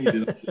did. I think you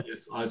did. Actually,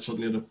 yes. I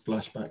suddenly had a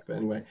flashback. But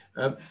anyway,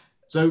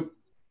 so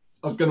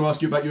I was going to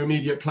ask you about your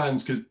immediate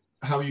plans, because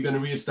how are you going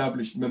to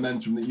re-establish the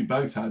momentum that you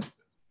both had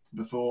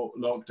before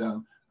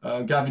lockdown?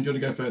 Gavin, do you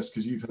want to go first,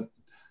 because you've had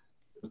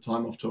a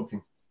time off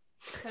talking?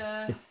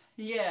 Well,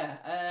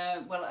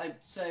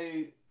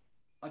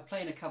 I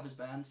play in a covers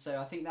band, so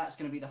I think that's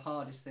going to be the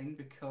hardest thing,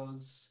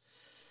 because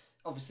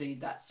obviously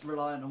that's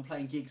reliant on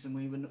playing gigs, and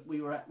we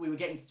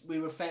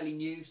were fairly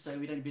new, so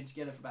we'd only been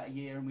together for about a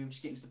year, and we were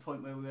just getting to the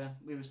point where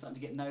we were starting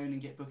to get known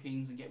and get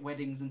bookings and get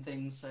weddings and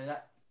things.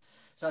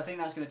 So I think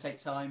that's going to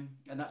take time,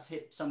 and that's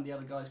hit some of the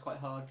other guys quite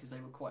hard because they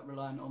were quite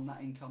reliant on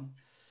that income.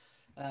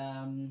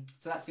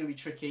 So that's going to be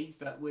tricky,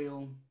 but we're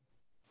all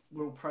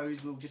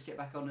pros. We'll just get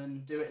back on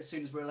and do it as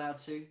soon as we're allowed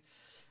to.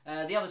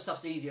 The other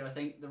stuff's easier, I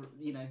think.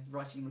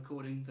 Writing and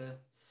recording.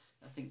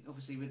 I think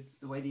obviously with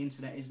the way the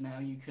internet is now,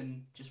 you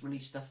can just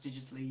release stuff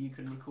digitally. You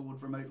can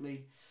record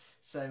remotely.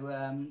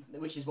 So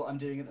which is what I'm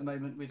doing at the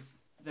moment with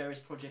various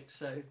projects.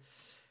 So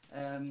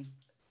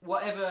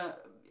whatever.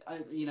 I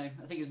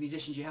think as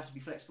musicians you have to be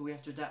flexible. We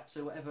have to adapt.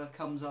 So whatever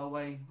comes our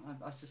way,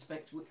 I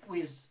suspect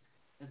we as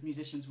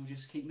musicians will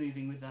just keep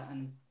moving with that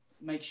and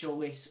make sure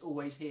we're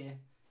always here.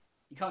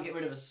 You can't get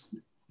rid of us.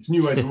 It's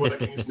new ways of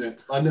working, isn't it?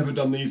 I've never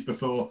done these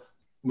before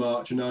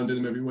March, and now I'm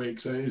doing them every week.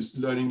 So it is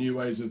learning new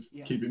ways of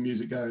keeping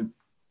music going.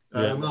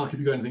 Mark, have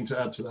you got anything to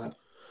add to that?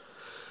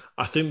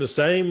 I think the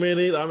same,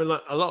 really. I mean,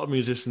 like a lot of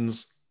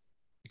musicians,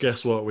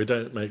 guess what? We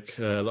don't make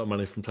a lot of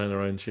money from playing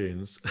our own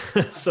tunes.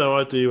 So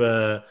I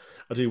do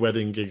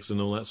wedding gigs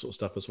and all that sort of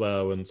stuff as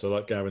well. And so,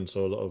 like Gavin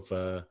saw a lot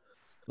of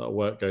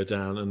work go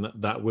down, and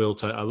that will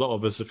take. A lot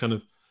of us are kind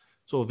of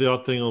sort of the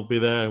odd thing will be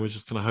there, and we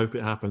just kind of hope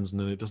it happens, and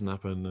then it doesn't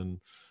happen. And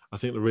I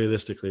think that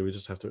realistically, we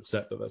just have to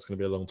accept that that's going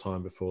to be a long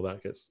time before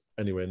that gets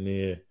anywhere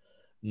near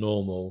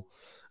normal.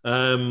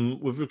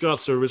 With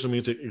regards to original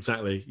music,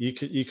 exactly,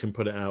 you can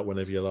put it out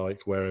whenever you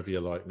like, wherever you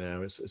like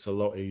now. It's a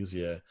lot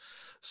easier.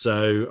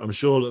 So I'm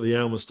sure that the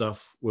Elmer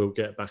stuff will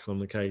get back on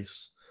the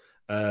case.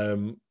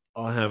 I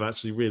have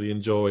actually really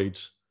enjoyed,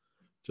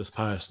 just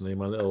personally,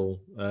 my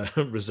little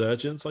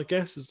resurgence, I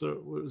guess. Is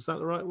that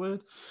the right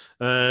word?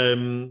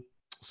 And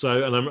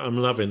I'm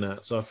loving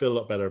that. So I feel a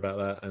lot better about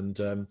that. And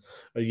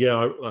like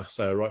I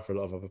say, I write for a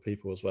lot of other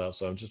people as well.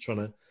 So I'm just trying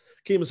to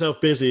keep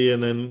myself busy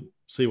and then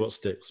see what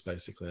sticks,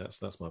 basically.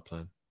 That's my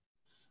plan.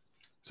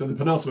 So the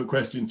penultimate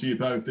question to you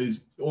both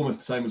is almost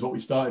the same as what we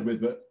started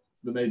with, but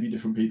there may be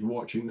different people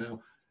watching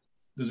now.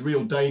 There's a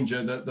real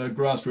danger that the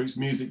grassroots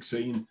music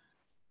scene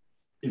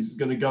is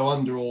going to go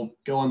under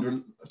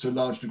to a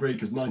large degree,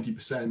 because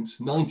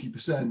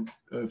 90%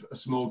 of a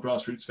small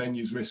grassroots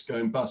venues risk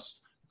going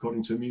bust,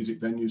 according to Music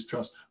Venues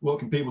Trust. What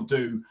can people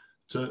do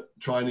to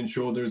try and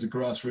ensure there is a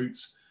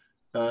grassroots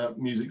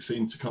music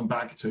scene to come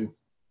back to?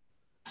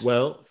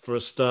 Well, for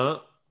a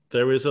start,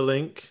 there is a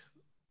link.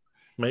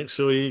 Make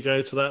sure you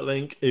go to that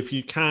link if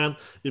you can.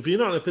 If you're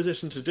not in a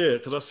position to do it,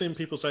 because I've seen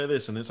people say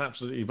this and it's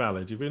absolutely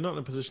valid. If you're not in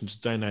a position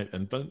to donate,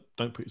 then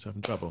don't put yourself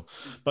in trouble.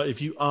 But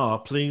if you are,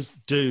 please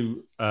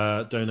do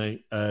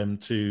donate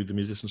to the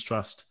Musicians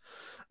Trust.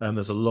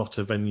 There's a lot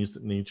of venues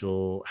that need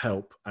your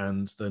help,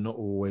 and they're not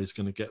always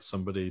going to get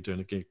somebody doing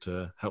a gig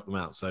to help them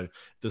out. So if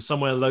there's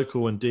somewhere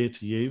local and dear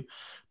to you,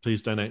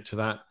 please donate to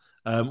that.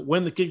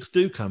 When the gigs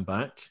do come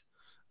back,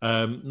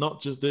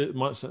 not just this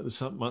might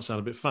sound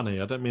a bit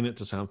funny. I don't mean it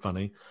to sound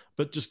funny,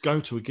 but just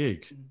go to a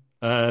gig.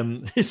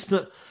 It's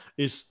not.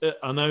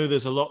 I know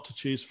there's a lot to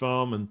choose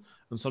from, and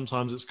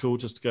sometimes it's cool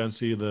just to go and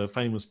see the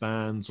famous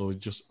bands or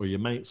your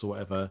mates or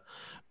whatever.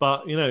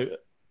 But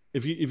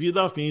if you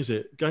love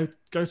music, go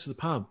to the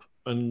pub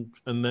and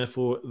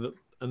therefore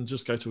and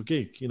just go to a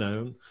gig.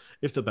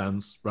 If the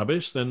band's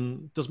rubbish,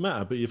 then it doesn't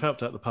matter. But you've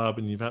helped out the pub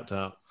and you've helped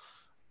out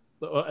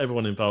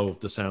everyone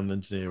involved, the sound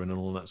engineering and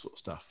all that sort of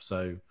stuff.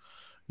 So.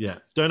 Yeah,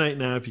 donate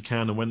now if you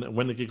can, and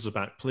when the gigs are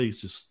back,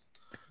 please just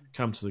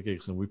come to the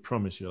gigs, and we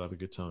promise you'll have a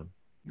good time.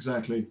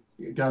 Exactly.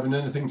 Gavin,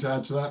 anything to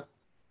add to that?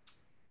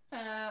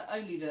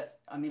 Only that,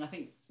 I mean, I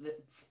think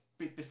that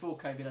before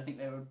COVID, I think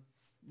there were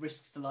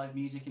risks to live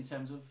music in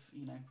terms of,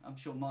 I'm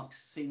sure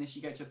Mark's seen this,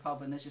 you go to a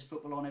pub and there's just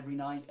football on every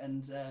night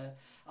and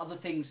other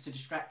things to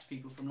distract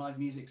people from live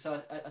music.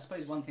 So I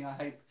suppose one thing I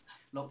hope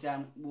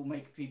lockdown will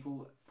make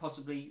people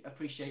possibly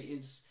appreciate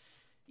is,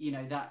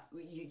 that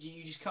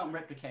you just can't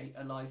replicate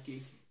a live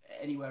gig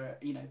anywhere,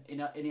 in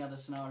any other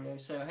scenario.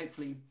 So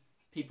hopefully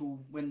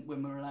people, when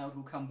we're allowed,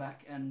 will come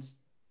back and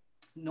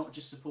not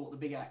just support the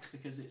big acts,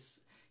 because it's,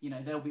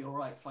 they'll be all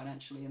right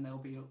financially and they'll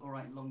be all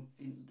right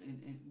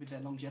with their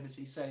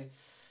longevity. So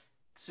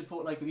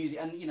support local music.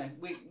 And,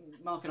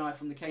 Mark and I are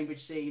from the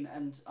Cambridge scene,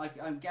 and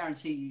I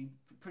guarantee you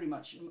pretty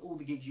much all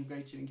the gigs you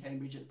go to in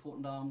Cambridge at the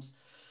Portland Arms,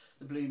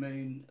 the Blue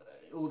Moon,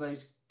 all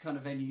those kind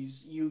of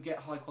venues, you get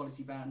high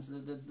quality bands.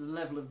 The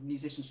level of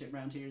musicianship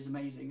around here is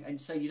amazing, and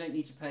so you don't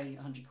need to pay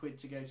 100 quid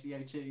to go to the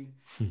O2.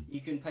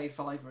 You can pay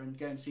 £5 and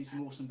go and see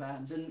some awesome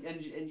bands,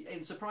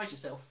 and surprise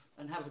yourself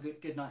and have a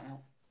good night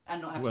out,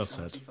 and not have to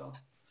travel too far.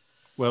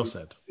 Well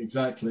said.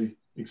 Exactly.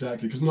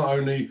 Because not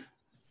only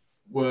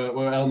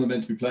were Elmer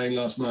meant to be playing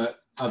last night,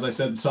 as I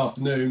said this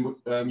afternoon,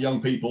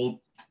 young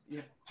people,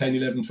 10,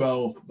 11,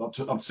 12, up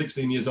to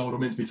 16 years old are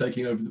meant to be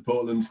taking over the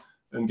Portland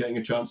and getting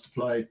a chance to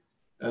play.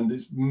 And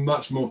it's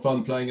much more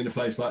fun playing in a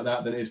place like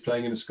that than it is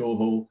playing in a school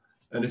hall.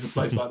 And if a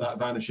place like that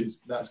vanishes,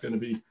 that's going to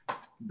be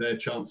their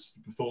chance for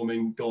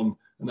performing gone.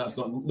 And that's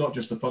not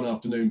just a fun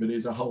afternoon, but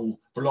it's a whole,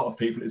 for a lot of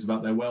people, it's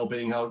about their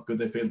well-being, how good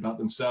they feel about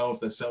themselves,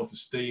 their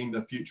self-esteem,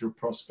 their future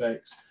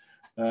prospects,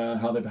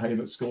 how they behave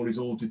at school is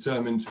all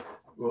determined,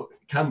 well,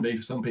 it can be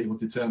for some people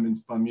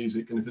determined by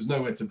music. And if there's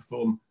nowhere to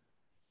perform,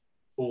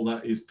 all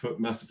that is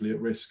put massively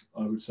at risk,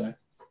 I would say.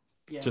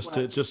 Yeah, Just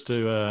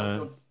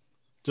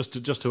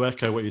to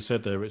echo what you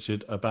said there,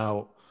 Richard,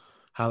 about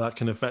how that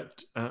can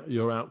affect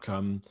your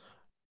outcome,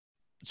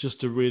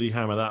 just to really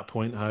hammer that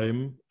point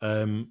home,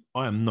 I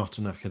am not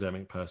an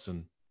academic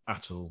person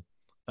at all.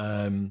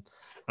 And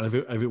if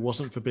it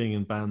wasn't for being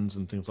in bands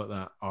and things like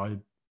that, I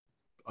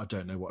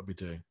don't know what I'd be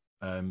doing.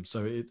 And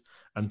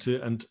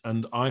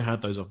I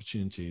had those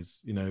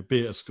opportunities, you know,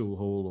 be it a school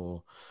hall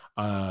or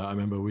I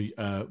remember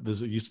there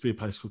used to be a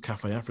place called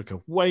Cafe Africa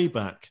way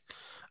back.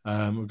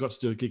 We got to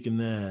do a gig in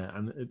there,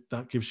 and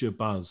that gives you a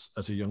buzz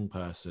as a young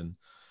person,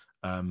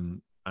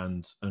 and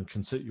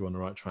can set you on the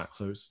right track.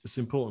 So it's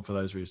important for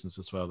those reasons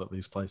as well that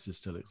these places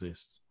still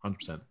exist.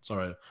 100%.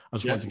 Sorry, I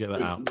just wanted to get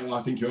that out. No,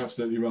 I think you're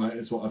absolutely right.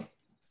 It's what I've.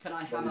 Can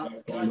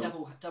I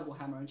double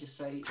hammer and just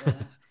say,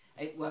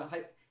 if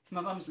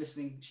my mum's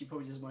listening, she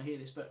probably doesn't want to hear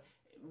this, but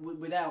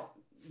without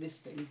this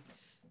thing,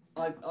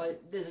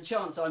 there's a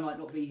chance I might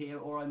not be here,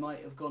 or I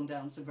might have gone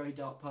down some very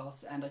dark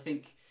paths, and I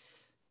think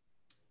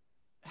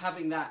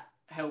having that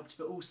helped,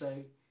 but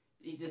also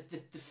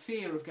the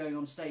fear of going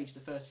on stage the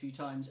first few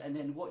times, and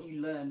then what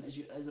you learn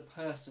as a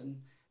person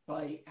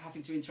by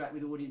having to interact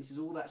with audiences,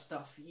 all that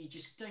stuff you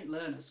just don't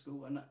learn at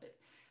school. And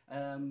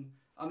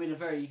I'm in a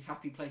very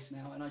happy place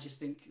now, and I just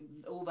think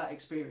all that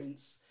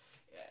experience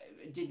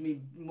did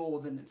me more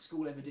than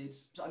school ever did.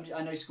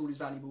 I know school is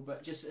valuable,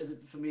 but just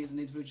for me as an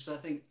individual, so I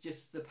think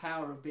just the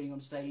power of being on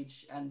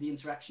stage and the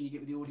interaction you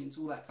get with the audience,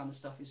 all that kind of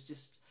stuff is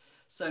just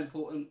so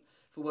important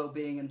for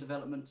well-being and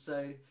development.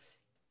 So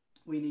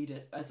we need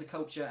it as a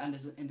culture and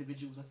as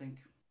individuals, I think.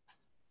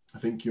 I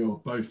think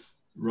you're both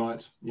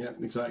right. Yeah,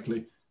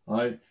 exactly.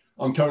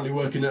 I'm currently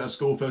working at a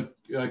school for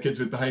kids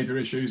with behaviour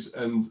issues,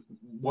 and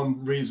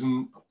one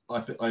reason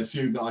I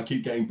assume that I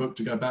keep getting booked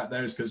to go back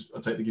there is because I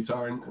take the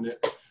guitar in and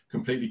it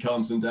completely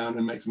calms them down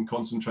and makes them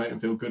concentrate and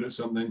feel good at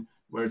something,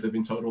 whereas they've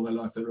been told all their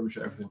life they're rubbish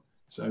at everything.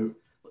 So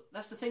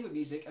that's the thing with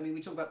music. I mean,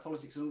 we talk about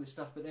politics and all this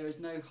stuff, but there is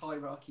no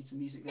hierarchy to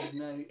music. There's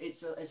no.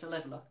 It's a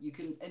leveler.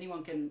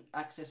 Anyone can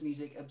access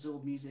music,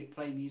 absorb music,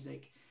 play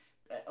music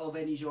of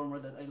any genre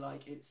that they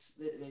like. It's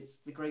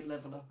the great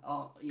leveler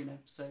art, you know.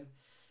 So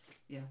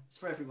yeah, it's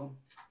for everyone.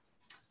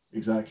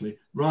 Exactly.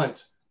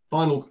 Right.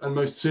 Final and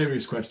most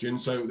serious question.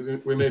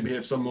 So we maybe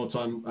have some more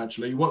time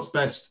actually. What's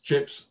best,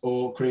 chips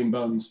or cream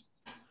buns?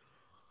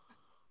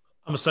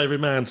 I'm a savoury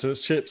man, so it's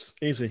chips.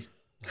 Easy.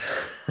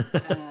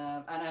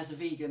 And as a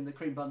vegan, the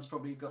cream bun's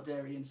probably got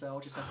dairy in, so I'll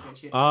just have to get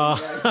chips.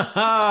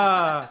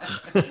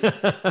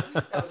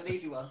 That was an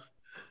easy one.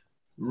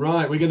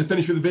 Right, we're going to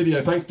finish with the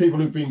video. Thanks people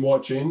who've been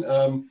watching.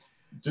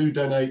 Do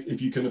donate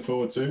if you can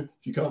afford to.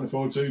 If you can't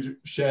afford to,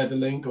 share the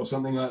link or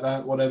something like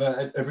that.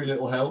 Whatever, every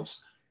little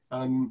helps.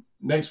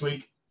 Next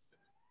week,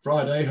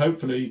 Friday,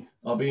 hopefully,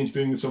 I'll be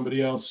interviewing with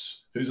somebody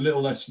else who's a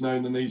little less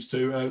known than these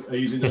two.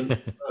 He's in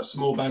a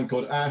small band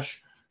called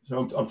Ash. So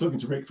I'm talking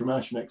to Rick from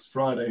Ash next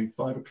Friday,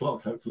 5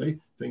 o'clock, hopefully.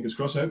 Fingers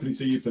crossed. Hopefully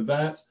see you for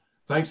that.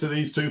 Thanks to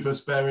these two for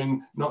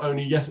sparing not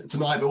only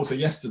tonight, but also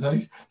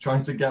yesterday,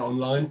 trying to get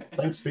online.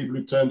 Thanks to people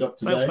who've turned up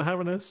today. Thanks for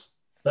having us.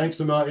 Thanks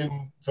to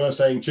Martin for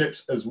saying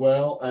chips as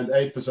well, and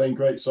Ed for saying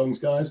great songs,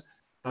 guys.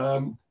 Do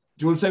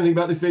you want to say anything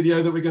about this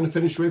video that we're going to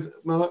finish with,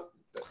 Mark?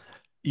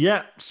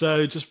 Yeah,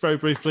 so just very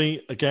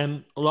briefly,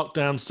 again, a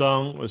lockdown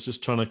song. I was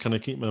just trying to kind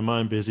of keep my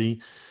mind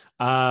busy.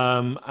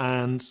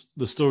 And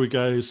the story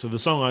goes, so the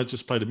song I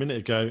just played a minute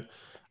ago,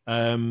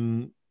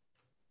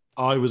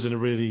 I was in a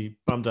really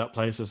bummed out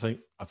place. I think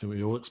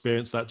we all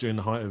experienced that during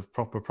the height of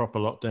proper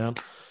lockdown,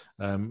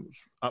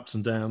 ups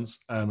and downs,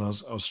 and I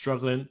was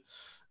struggling.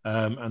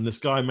 And this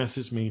guy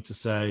messaged me to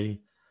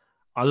say,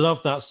 I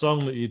love that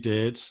song that you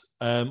did.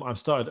 I've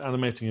started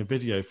animating a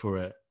video for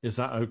it. Is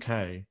that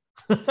okay?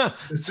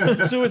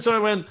 To which I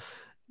went,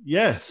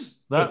 yes,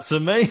 that's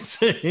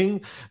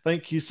amazing.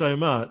 Thank you so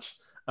much.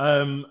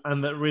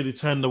 And that really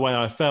turned the way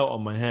I felt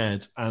on my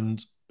head.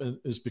 And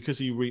it's because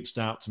he reached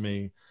out to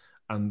me,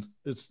 and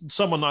it's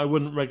someone I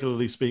wouldn't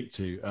regularly speak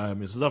to.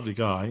 He's a lovely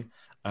guy,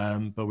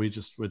 but we're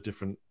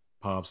different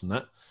paths and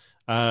that.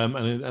 And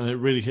it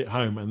really hit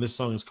home. And this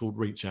song is called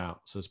Reach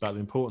Out. So it's about the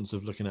importance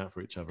of looking out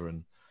for each other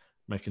and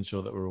making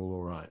sure that we're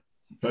all right.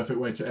 Perfect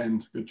way to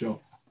end. Good job.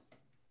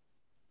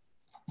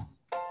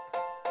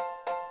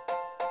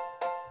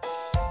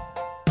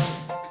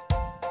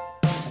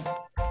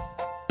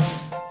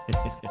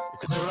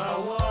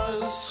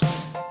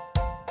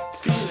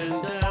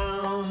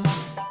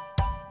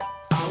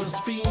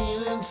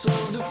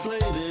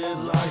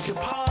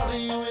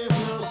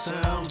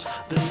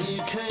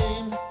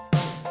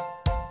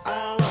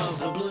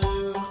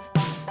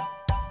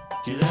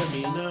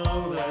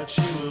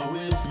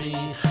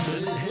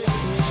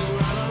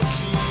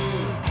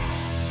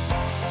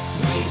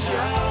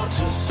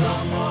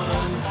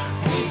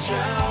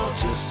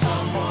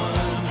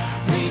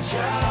 Reach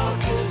out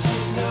 'cause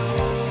you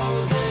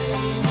know they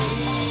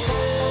need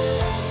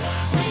it.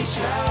 Reach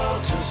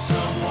out to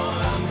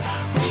someone.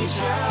 Reach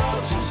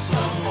out to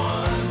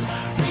someone.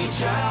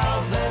 Reach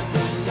out, let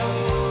them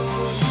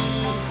know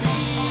you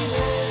feel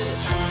it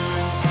too.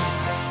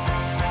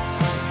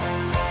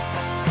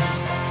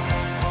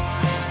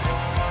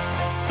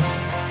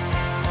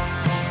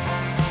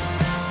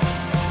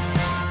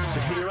 So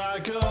here I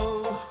go,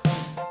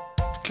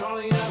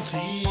 calling out to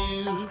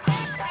you.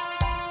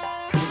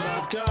 If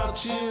I've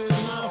got you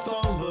in my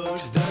phone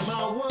book, then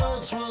my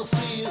words will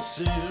see you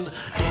soon.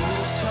 In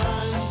this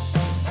time,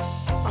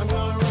 I'm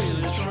gonna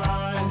really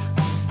try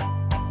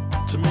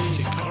to make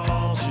a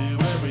call to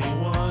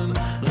everyone.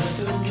 Let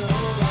them know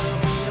they'll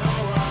be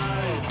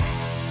alright.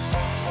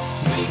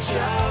 Reach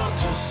out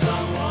to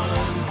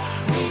someone.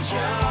 Reach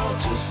out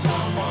to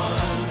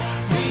someone.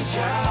 Reach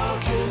out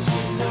 'cause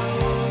you know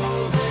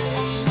they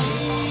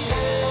need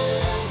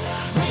it.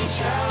 Reach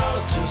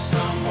out to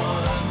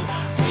someone.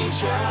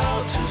 Reach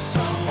out to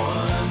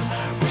someone.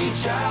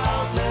 Reach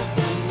out, let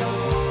them know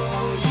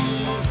you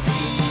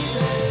feel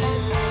it.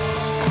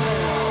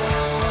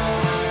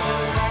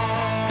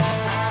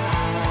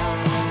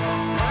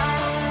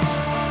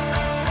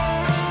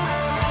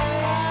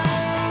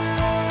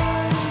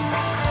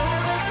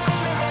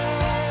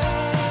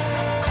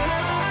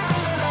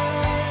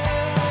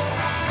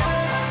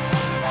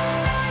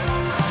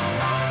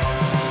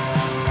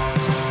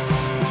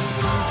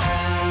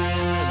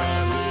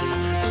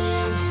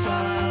 In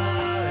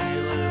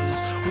silence,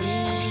 we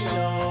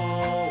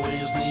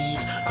always need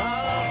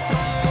our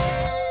friends.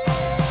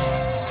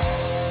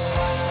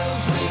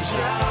 Reach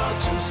out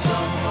to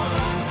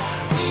someone.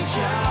 Reach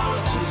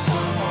out to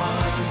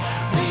someone.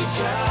 Reach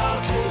out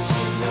 'cause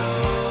you know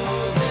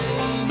they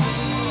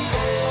need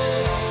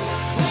it.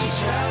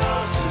 Reach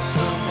out to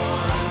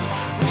someone.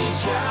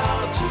 Reach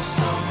out to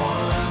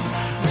someone.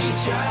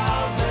 Reach out.